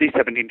there. So of these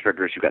 17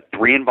 triggers, you've got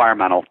 3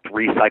 environmental,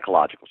 3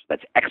 psychological. So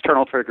that's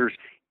external triggers,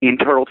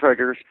 internal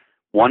triggers,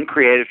 1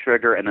 creative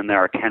trigger, and then there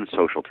are 10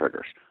 social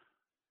triggers.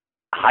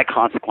 High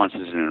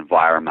consequences is an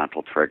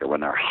environmental trigger. When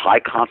there are high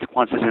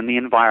consequences in the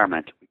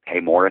environment, we pay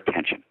more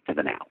attention to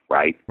the now,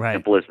 right? Right.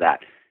 Simple as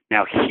that.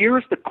 Now,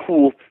 here's the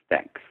cool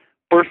thing.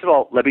 First of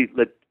all,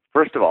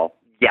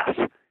 yes,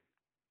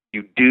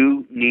 you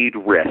do need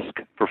risk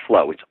for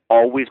flow. It's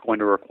always going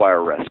to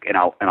require risk, and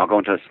I'll go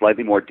into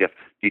slightly more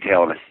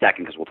detail in a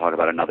second because we'll talk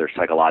about another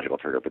psychological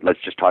trigger. But let's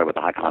just talk about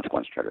the high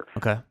consequence trigger.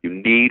 Okay. You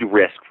need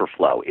risk for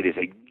flow. It is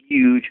a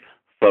huge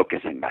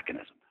focusing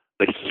mechanism.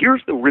 But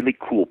here's the really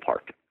cool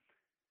part: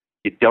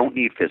 you don't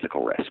need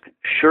physical risk.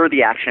 Sure,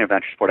 the action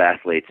adventure sport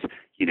athletes,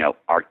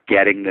 are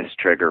getting this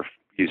trigger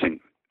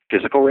using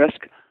physical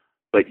risk,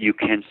 but you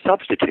can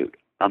substitute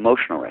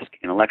emotional risk,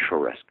 intellectual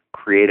risk,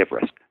 creative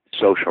risk,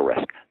 social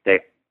risk. They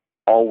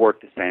all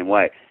work the same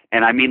way.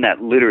 And I mean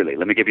that literally.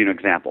 Let me give you an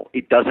example.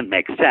 It doesn't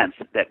make sense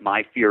that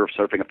my fear of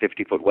surfing a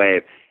 50-foot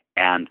wave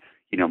and,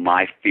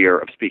 my fear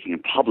of speaking in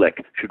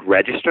public should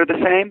register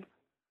the same.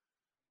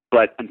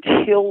 But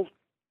until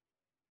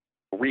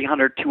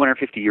 300,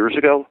 250 years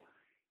ago,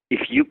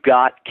 if you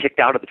got kicked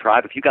out of the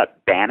tribe, if you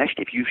got banished,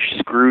 if you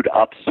screwed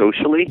up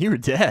socially, You were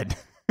dead.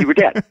 You were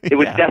dead. It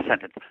was Yeah. death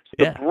sentence.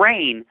 So the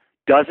brain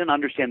doesn't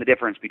understand the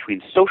difference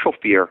between social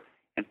fear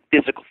and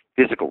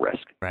physical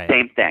risk. Right.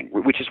 Same thing,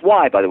 which is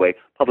why, by the way,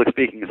 public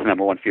speaking is the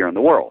number 1 fear in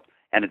the world.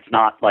 And it's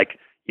not like,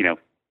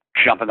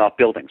 jumping off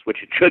buildings,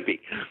 which it should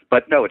be.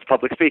 But no, it's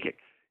public speaking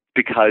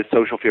because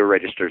social fear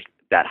registers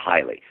that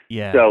highly.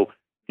 Yeah. So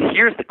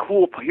here's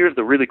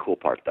the really cool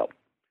part, though.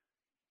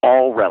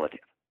 All relative.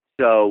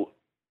 So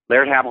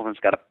Laird Hamilton's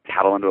got to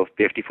paddle into a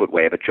 50-foot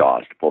wave at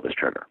Jaws to pull this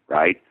trigger,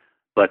 right?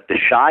 But the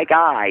shy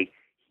guy,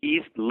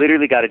 he's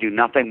literally got to do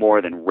nothing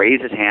more than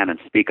raise his hand and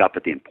speak up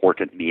at the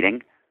important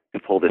meeting to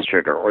pull this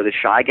trigger. Or the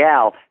shy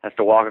gal has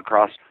to walk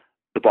across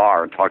the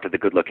bar and talk to the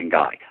good-looking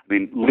guy. I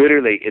mean,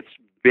 literally, it's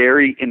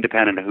very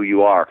independent of who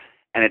you are.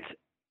 And it's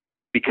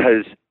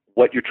because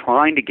what you're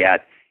trying to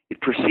get is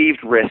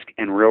perceived risk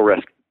and real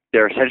risk.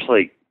 They're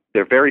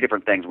very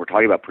different things. We're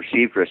talking about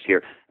perceived risk here.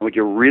 And what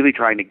you're really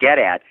trying to get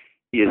at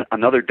is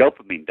another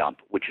dopamine dump,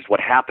 which is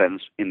what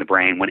happens in the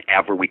brain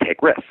whenever we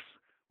take risks.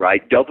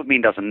 Right?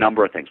 Dopamine does a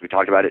number of things. We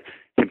talked about its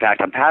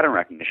impact on pattern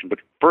recognition, but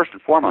first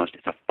and foremost,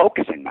 it's a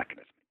focusing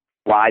mechanism.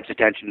 It drives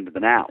attention into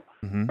the now,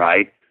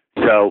 right?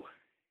 So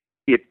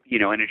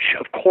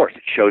of course,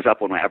 it shows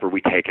up whenever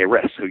we take a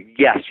risk. So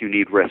yes, you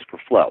need risk for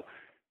flow.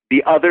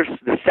 The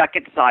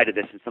second side of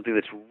this, and something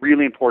that's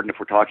really important if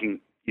we're talking,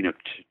 to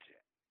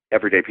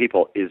everyday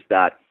people, is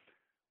that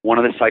one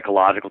of the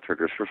psychological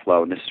triggers for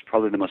flow, and this is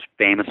probably the most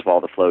famous of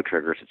all the flow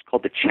triggers. It's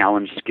called the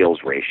challenge skills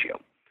ratio.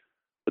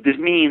 What this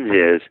means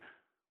is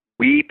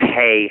we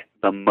pay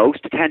the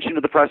most attention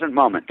to the present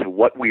moment, to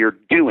what we are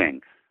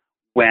doing,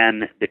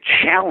 when the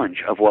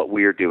challenge of what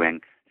we are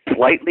doing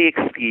slightly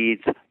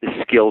exceeds the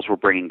skills we're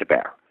bringing to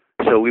bear.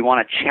 So we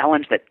want a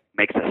challenge that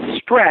makes us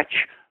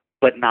stretch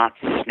but not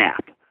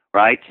snap,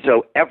 right?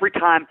 So every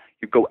time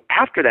you go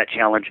after that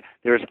challenge,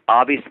 there's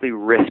obviously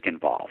risk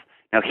involved.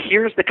 Now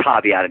here's the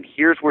caveat, and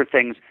here's where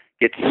things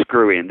get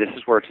screwy, and this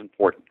is where it's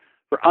important.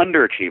 For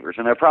underachievers,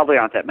 and there probably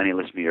aren't that many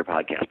listening to your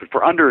podcast, but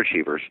for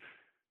underachievers,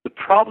 the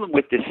problem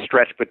with this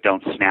stretch but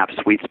don't snap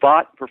sweet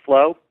spot for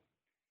flow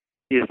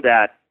is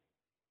that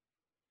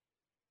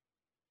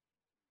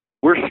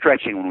we're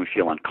stretching when we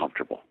feel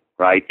uncomfortable,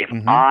 right? If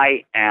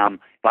I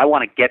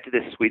want to get to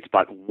this sweet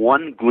spot,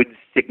 one good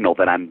signal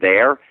that I'm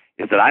there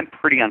is that I'm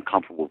pretty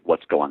uncomfortable with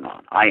what's going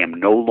on. I am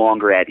no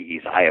longer at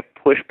ease. I have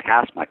pushed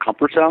past my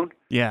comfort zone.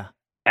 Yeah.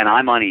 And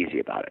I'm uneasy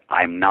about it.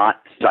 I'm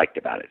not psyched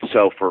about it.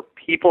 So for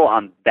people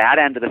on that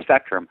end of the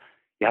spectrum,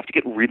 you have to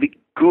get really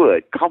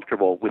good,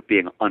 comfortable with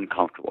being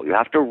uncomfortable. You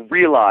have to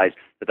realize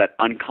that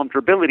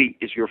uncomfortability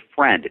is your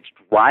friend. It's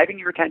driving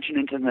your attention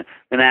into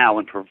the now,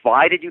 and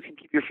provided you can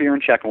keep your fear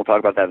in check, and we'll talk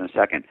about that in a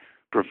second,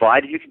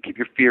 provided you can keep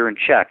your fear in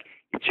check,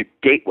 it's your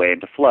gateway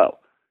into flow.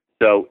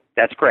 So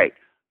that's great.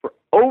 For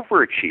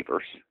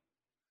overachievers,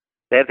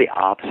 they have the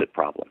opposite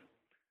problem.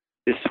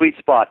 This sweet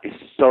spot is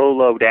so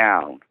low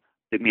down,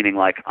 meaning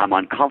like I'm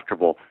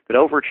uncomfortable, that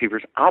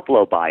overachievers, I'll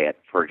blow by it,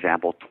 for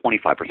example,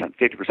 25%,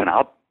 50%.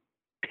 I'll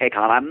take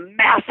on a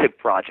massive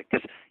project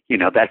because,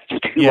 that's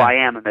just who I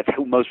am, and that's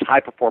who most high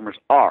performers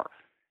are.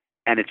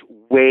 And it's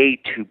way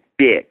too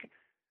big.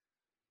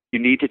 You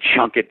need to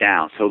chunk it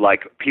down. So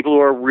like people who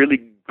are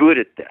really good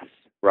at this,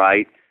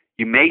 right?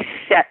 You may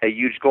set a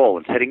huge goal,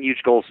 and setting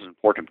huge goals is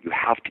important, but you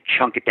have to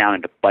chunk it down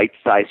into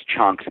bite-sized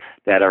chunks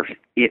that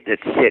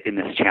sit in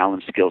this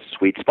challenge skills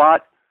sweet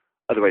spot.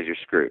 Otherwise, you're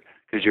screwed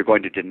because you're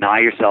going to deny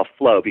yourself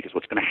flow, because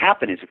what's going to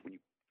happen is if when you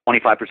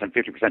 25%,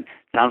 50%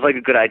 sounds like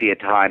a good idea at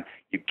time,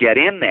 you get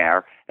in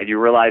there and you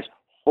realize,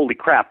 holy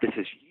crap, this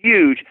is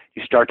huge,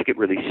 you start to get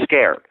really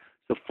scared.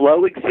 So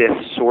flow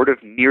exists sort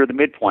of near the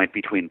midpoint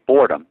between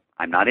boredom,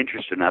 I'm not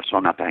interested enough so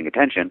I'm not paying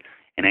attention,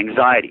 and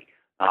anxiety.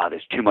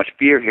 There's too much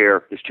fear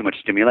here, there's too much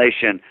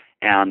stimulation,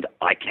 and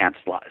I can't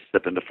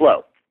slip into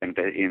flow. I think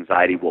that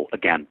anxiety will,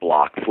 again,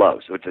 block flow.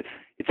 So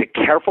it's a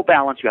careful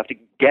balance. You have to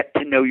get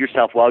to know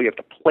yourself well. You have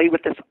to play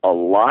with this a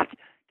lot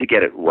to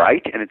get it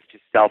right, and it's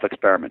just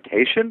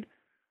self-experimentation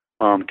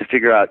to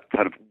figure out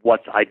kind of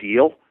what's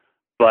ideal.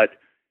 But,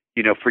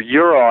 for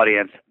your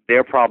audience,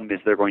 their problem is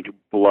they're going to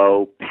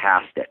blow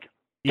past it.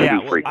 Yeah,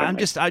 well, I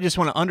just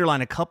want to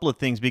underline a couple of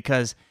things,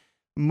 because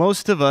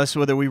most of us,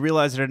 whether we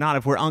realize it or not,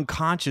 if we're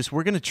unconscious,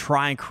 we're going to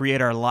try and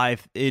create our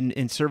life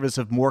in service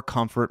of more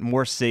comfort,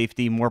 more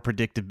safety, more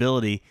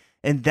predictability,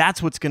 and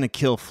that's what's going to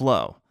kill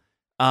flow.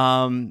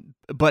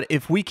 But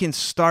if we can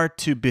start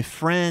to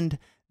befriend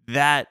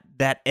that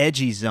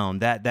edgy zone,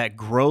 that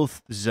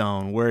growth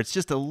zone, where it's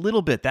just a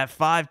little bit, that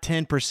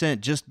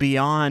 5-10% just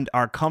beyond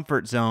our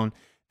comfort zone,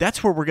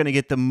 that's where we're going to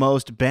get the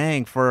most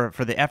bang for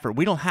the effort.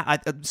 We don't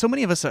have so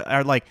many of us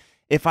are like,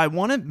 if I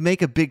want to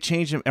make a big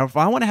change, or if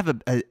I want to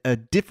have a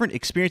different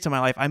experience in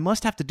my life, I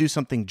must have to do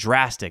something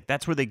drastic.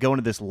 That's where they go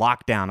into this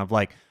lockdown of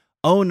like,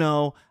 oh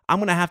no, I'm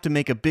going to have to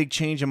make a big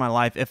change in my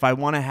life if I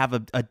want to have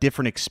a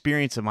different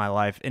experience in my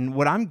life. And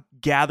what I'm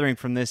gathering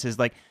from this is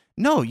like,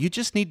 no, you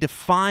just need to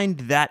find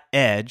that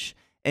edge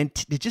and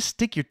just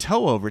stick your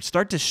toe over it.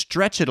 Start to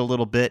stretch it a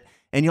little bit,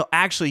 and you'll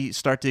actually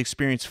start to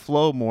experience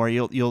flow more.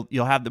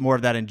 You'll have more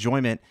of that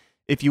enjoyment.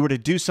 If you were to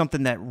do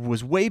something that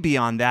was way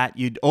beyond that,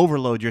 you'd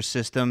overload your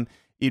system.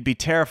 You'd be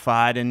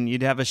terrified, and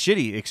you'd have a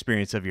shitty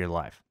experience of your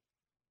life.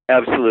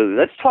 Absolutely.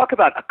 Let's talk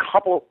about a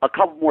couple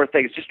more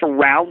things just to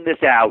round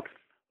this out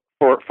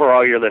for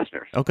all your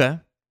listeners. Okay.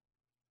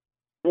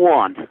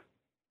 One, I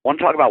want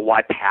to talk about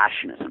why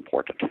passion is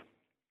important.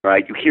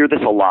 Right? You hear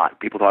this a lot.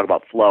 People talk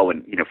about flow,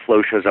 and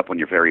flow shows up when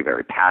you're very,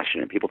 very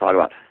passionate. People talk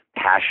about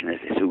passion as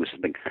if it was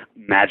something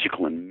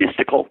magical and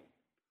mystical.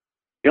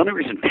 The only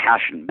reason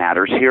passion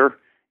matters here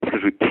is because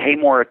we pay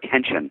more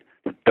attention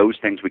to those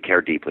things we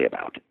care deeply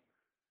about.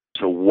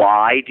 So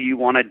why do you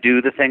want to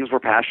do the things we're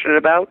passionate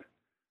about?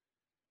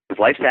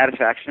 Because life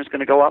satisfaction is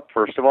going to go up,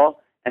 first of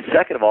all, and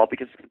second of all,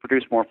 because it's going to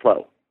produce more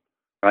flow.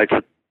 Right?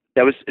 So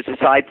it's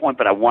a side point,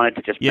 but I wanted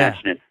to just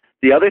mention it.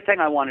 The other thing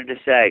I wanted to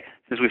say,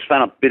 since we've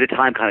spent a bit of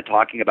time kind of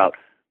talking about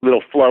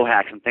little flow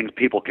hacks and things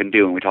people can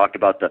do, and we talked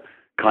about the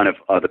kind of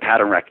the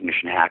pattern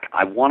recognition hack,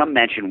 I want to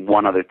mention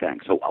one other thing.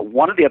 So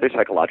one of the other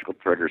psychological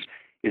triggers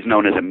is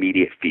known as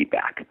immediate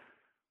feedback,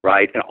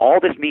 right? And all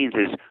this means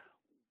is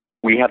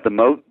we have the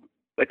most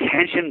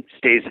attention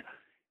stays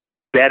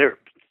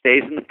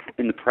in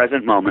the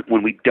present moment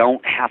when we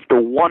don't have to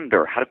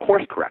wonder how to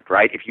course correct,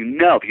 right? If you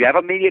have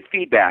immediate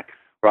feedback,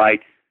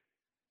 right,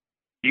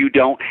 you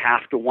don't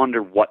have to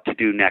wonder what to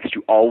do next.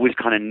 You always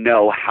kind of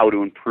know how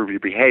to improve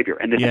your behavior.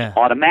 And this is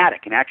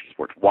automatic in action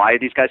sports. Why are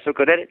these guys so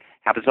good at it?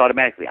 Happens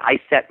automatically. I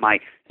set my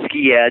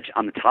ski edge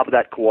on the top of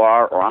that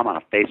couloir, or I'm on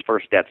a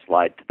face-first dead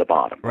slide to the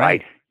bottom,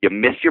 right? You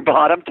miss your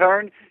bottom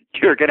turn,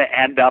 you're going to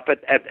end up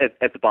at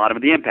the bottom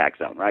of the impact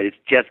zone, right? It's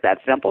just that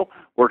simple.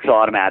 Works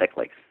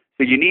automatically.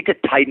 So you need to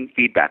tighten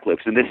feedback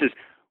loops. And this is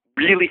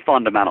really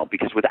fundamental,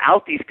 because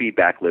without these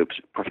feedback loops,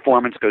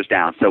 performance goes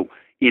down. So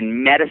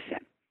in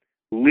medicine,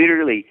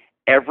 literally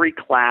every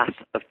class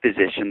of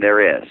physician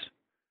there is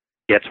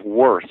gets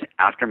worse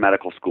after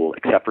medical school,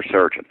 except for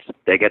surgeons.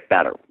 They get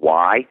better.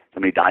 Why?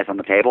 Somebody dies on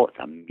the table, it's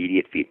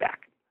immediate feedback.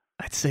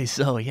 I'd say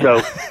so,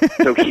 yeah.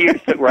 So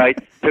here's right.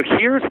 So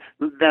here's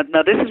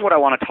now. This is what I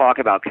want to talk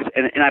about.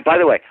 By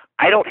the way,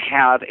 I don't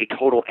have a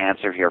total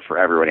answer here for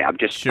everybody. I'm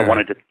just I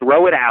wanted to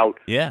throw it out.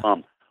 Yeah.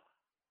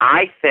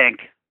 I think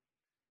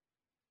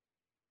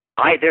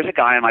there's a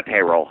guy on my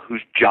payroll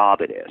whose job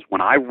it is.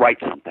 When I write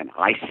something,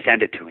 I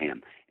send it to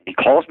him, and he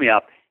calls me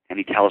up and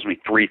he tells me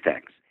three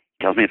things.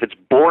 He tells me if it's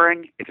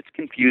boring, if it's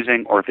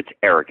confusing, or if it's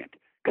arrogant.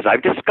 Because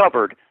I've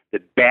discovered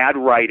that bad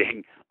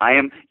writing, I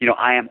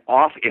am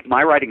off. If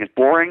my writing is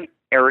boring,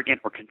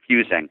 arrogant, or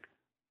confusing,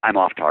 I'm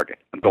off target.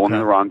 I'm going in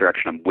the wrong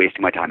direction. I'm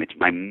wasting my time. It's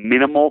my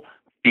minimal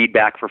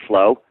feedback for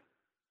flow.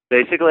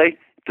 Basically,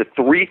 the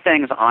three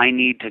things I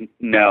need to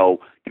know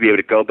to be able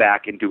to go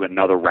back and do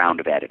another round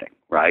of editing,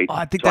 right? Oh,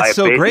 I think that's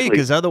so great,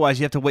 because otherwise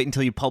you have to wait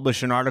until you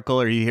publish an article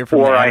or you hear from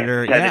the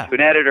editor. Or send it to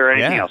an editor or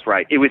anything else,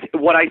 right? It was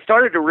what I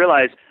started to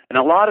realize, and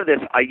a lot of this,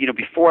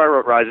 before I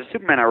wrote Rise of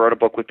Superman, I wrote a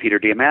book with Peter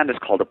Diamandis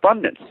called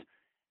Abundance.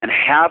 And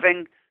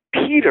having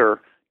Peter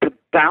to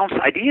bounce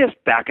ideas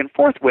back and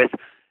forth with,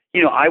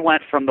 I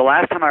went from the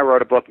last time I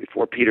wrote a book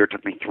before Peter, it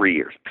took me 3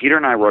 years. Peter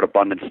and I wrote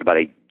Abundance in about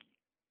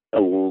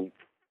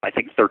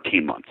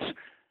 13 months.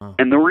 Oh.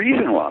 And the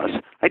reason was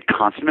I had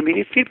constant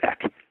immediate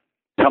feedback.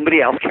 Somebody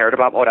else cared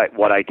about what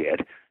I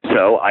did,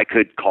 so I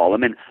could call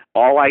him, and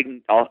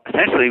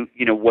essentially,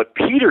 what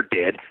Peter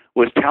did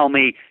was tell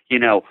me,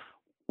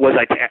 was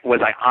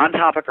I on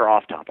topic or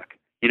off topic?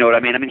 You know what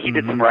I mean? He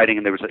did some writing,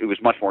 and it was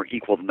much more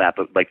equal than that.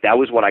 But that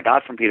was what I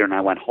got from Peter, and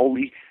I went,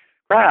 holy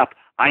crap!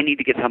 I need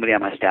to get somebody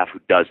on my staff who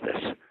does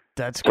this.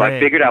 That's great. So I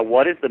figured out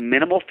what is the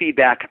minimal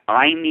feedback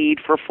I need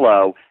for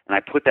flow, and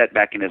I put that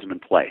mechanism in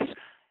place.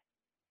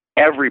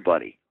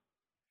 Everybody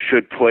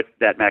should put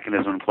that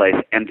mechanism in place,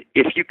 and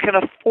if you can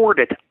afford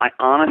it,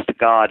 honest to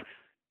God,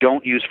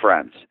 don't use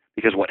friends,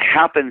 because what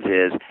happens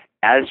is,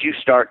 as you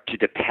start to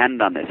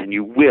depend on this, and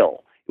you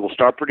will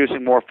start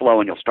producing more flow,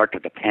 and you'll start to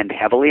depend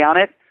heavily on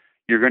it.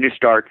 You're going to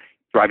start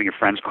driving your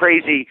friends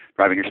crazy,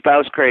 driving your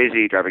spouse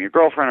crazy, driving your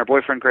girlfriend or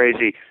boyfriend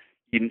crazy.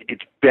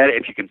 It's better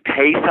if you can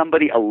pay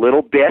somebody a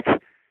little bit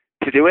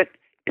to do it.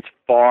 It's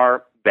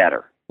far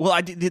better. Well,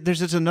 there's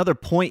just another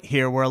point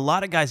here where a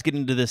lot of guys get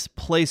into this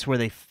place where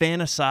they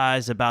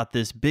fantasize about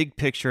this big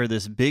picture,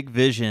 this big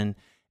vision,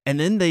 and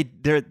then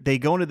they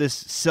go into this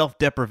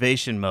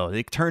self-deprivation mode.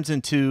 It turns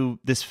into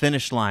this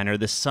finish line or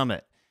this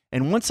summit.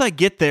 And once I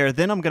get there,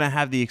 then I'm going to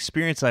have the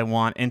experience I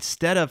want,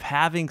 instead of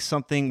having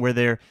something where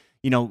they're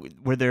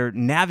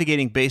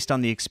navigating based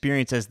on the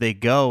experience as they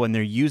go, and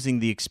they're using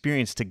the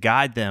experience to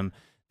guide them.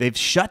 They've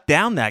shut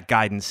down that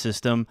guidance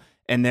system,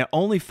 and they're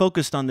only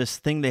focused on this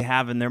thing they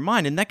have in their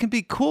mind. And that can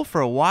be cool for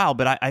a while,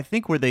 but I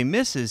think where they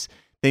miss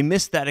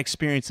that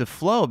experience of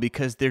flow,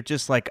 because they're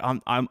just like,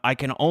 I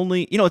can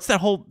only, it's the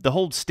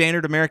whole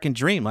standard American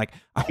dream. Like,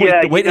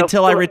 wait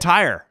until I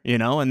retire,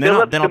 and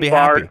then I'll be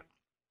happy.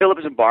 Philip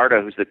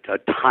Zimbardo, who's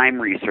a time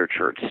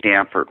researcher at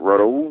Stanford,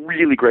 wrote a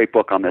really great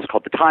book on this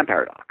called The Time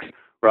Paradox,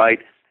 right?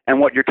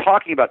 And what you're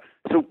talking about,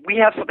 so we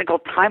have something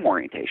called time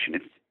orientation.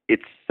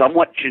 It's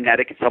somewhat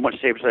genetic, it's somewhat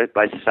shaped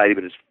by society,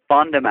 but it's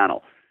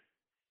fundamental.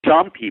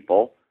 Some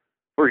people,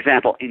 for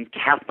example, in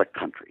Catholic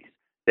countries,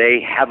 they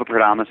have a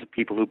predominance of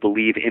people who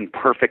believe in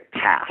perfect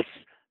pasts.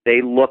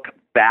 They look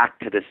back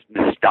to this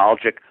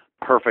nostalgic,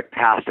 perfect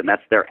past, and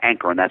that's their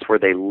anchor, and that's where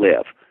they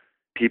live.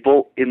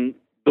 People in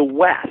the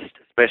West,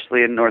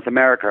 especially in North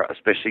America,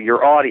 especially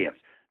your audience,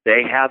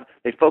 they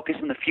focus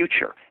in the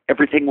future.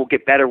 Everything will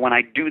get better when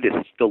I do this.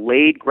 It's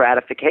delayed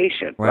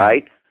gratification,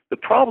 right? The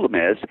problem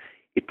is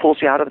it pulls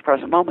you out of the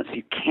present moment, so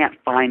you can't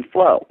find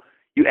flow.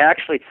 You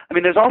actually,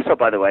 there's also,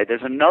 by the way,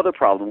 there's another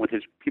problem with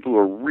these people who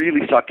are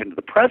really sucked into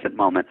the present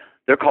moment.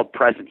 They're called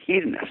present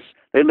hedonists.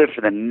 They live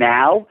for the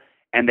now,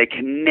 and they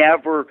can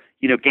never,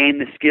 gain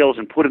the skills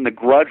and put in the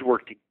grudge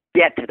work to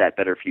get to that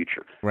better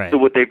future. Right. So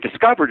what they've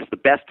discovered is the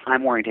best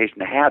time orientation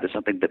to have is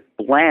something that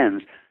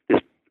blends this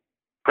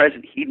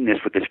present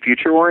hedonist with this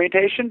future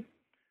orientation.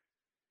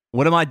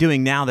 What am I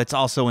doing now that's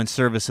also in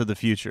service of the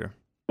future?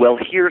 Well,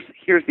 here's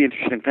the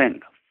interesting thing.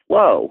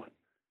 Flow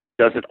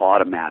does it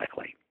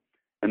automatically.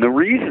 And the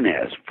reason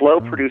is flow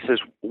produces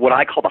what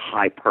I call the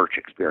high perch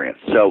experience.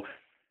 So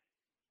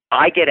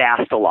I get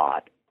asked a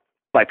lot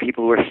by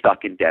people who are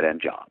stuck in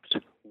dead-end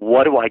jobs.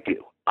 What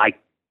do? I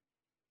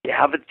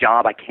have a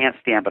job I can't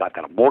stand, but I've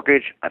got a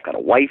mortgage, I've got a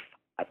wife,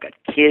 I've got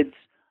kids.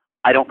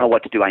 I don't know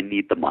what to do. I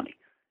need the money.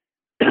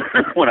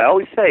 What I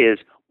always say is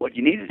what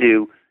you need to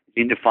do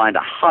You need to find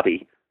a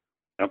hobby.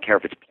 I don't care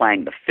if it's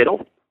playing the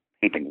fiddle,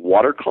 painting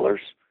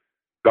watercolors,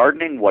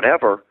 gardening,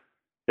 whatever,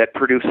 that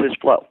produces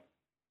flow.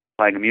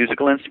 Playing a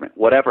musical instrument,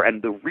 whatever.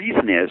 And the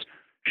reason is,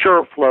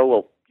 sure, flow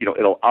will,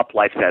 it'll up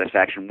life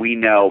satisfaction. We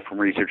know from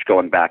research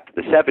going back to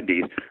the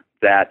 70s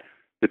that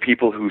the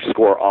people who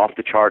score off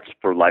the charts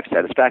for life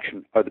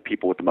satisfaction are the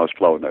people with the most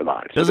flow in their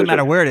lives. Doesn't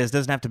matter where it is.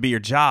 Doesn't have to be your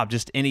job.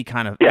 Just any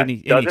kind of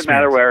doesn't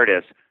matter where it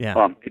is.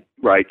 Yeah.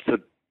 Right. So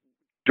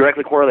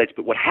directly correlates.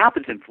 But what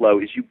happens in flow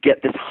is you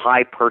get this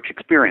high perch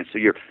experience. So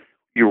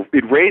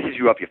it raises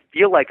you up. You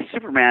feel like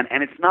Superman,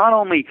 and it's not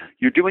only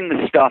you're doing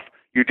the stuff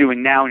you're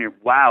doing now, and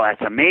wow,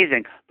 that's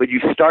amazing. But you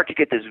start to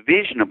get this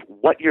vision of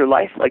what your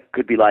life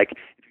could be like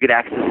if you could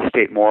access the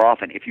state more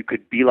often. If you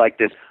could be like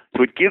this.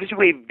 So it gives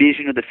you a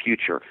vision of the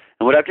future.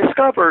 And what I've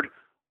discovered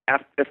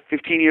after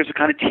 15 years of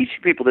kind of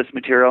teaching people this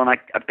material, and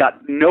I've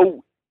got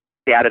no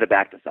data to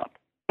back this up,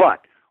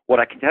 but what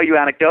I can tell you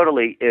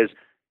anecdotally is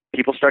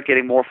people start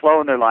getting more flow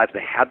in their lives.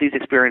 They have these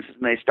experiences,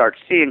 and they start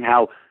seeing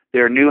how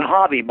their new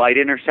hobby might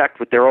intersect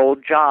with their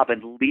old job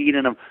and lead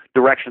in a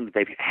direction that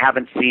they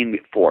haven't seen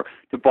before.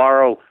 To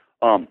borrow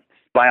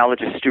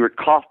biologist Stuart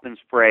Kaufman's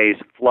phrase,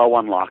 flow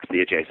unlocks the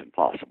adjacent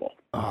possible.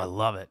 Oh, I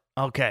love it.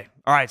 Okay.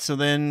 All right. So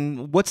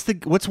then what's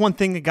one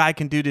thing a guy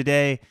can do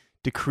today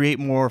to create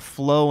more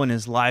flow in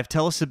his life?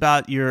 Tell us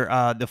about your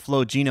the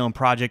Flow Genome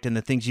Project and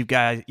the things you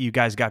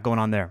guys got going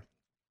on there.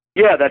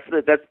 Yeah, that's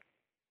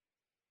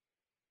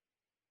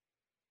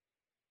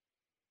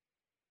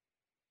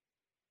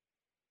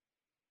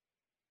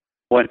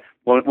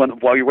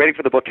while you're waiting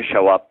for the book to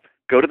show up,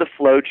 go to the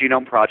Flow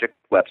Genome Project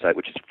website,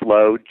 which is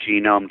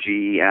flowgenome,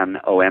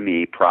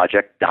 Genome,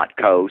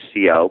 project.co,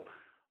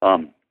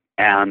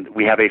 and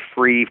we have a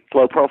free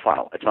flow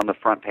profile. It's on the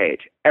front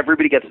page.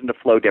 Everybody gets into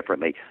flow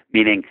differently,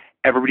 meaning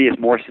everybody is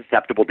more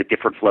susceptible to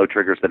different flow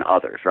triggers than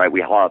others, right?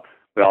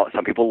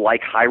 Some people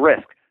like high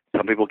risk.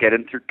 Some people get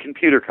into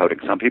computer coding.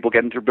 Some people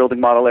get into building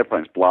model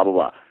airplanes, blah, blah,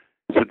 blah.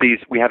 So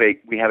we have a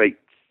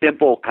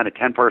simple kind of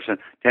 10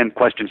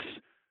 questions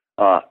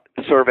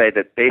survey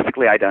that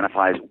basically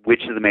identifies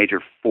which of the major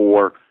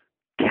 4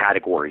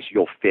 categories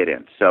you'll fit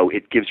in. So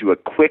it gives you a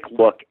quick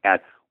look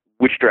at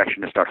which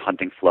direction to start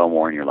hunting flow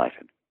more in your life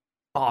in.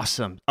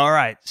 Awesome. All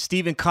right.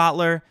 Steven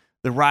Kotler,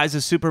 The Rise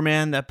of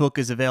Superman. That book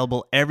is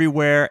available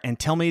everywhere. And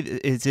tell me,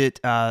 is it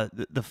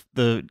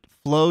the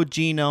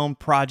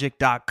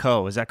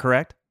flowgenomeproject.co? Is that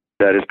correct?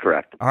 That is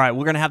correct. All right.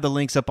 We're going to have the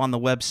links up on the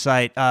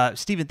website.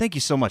 Steven, thank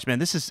you so much, man.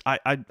 This is,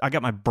 I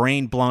got my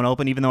brain blown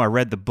open, even though I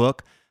read the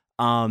book.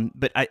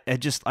 But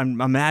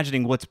I'm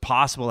imagining what's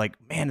possible. Like,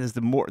 man, is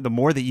the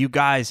more that you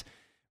guys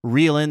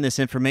reel in this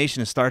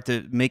information and start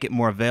to make it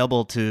more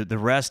available to the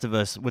rest of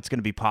us, what's going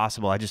to be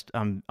possible.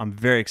 I'm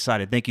very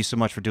excited. Thank you so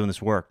much for doing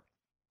this work.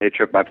 Hey,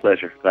 Trip, my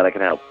pleasure. Glad I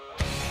can help.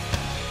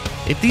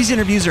 If these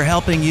interviews are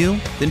helping you,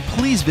 then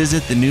please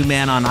visit The New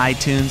Man on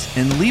iTunes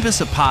and leave us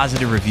a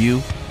positive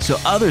review so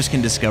others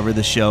can discover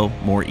the show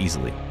more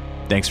easily.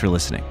 Thanks for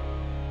listening.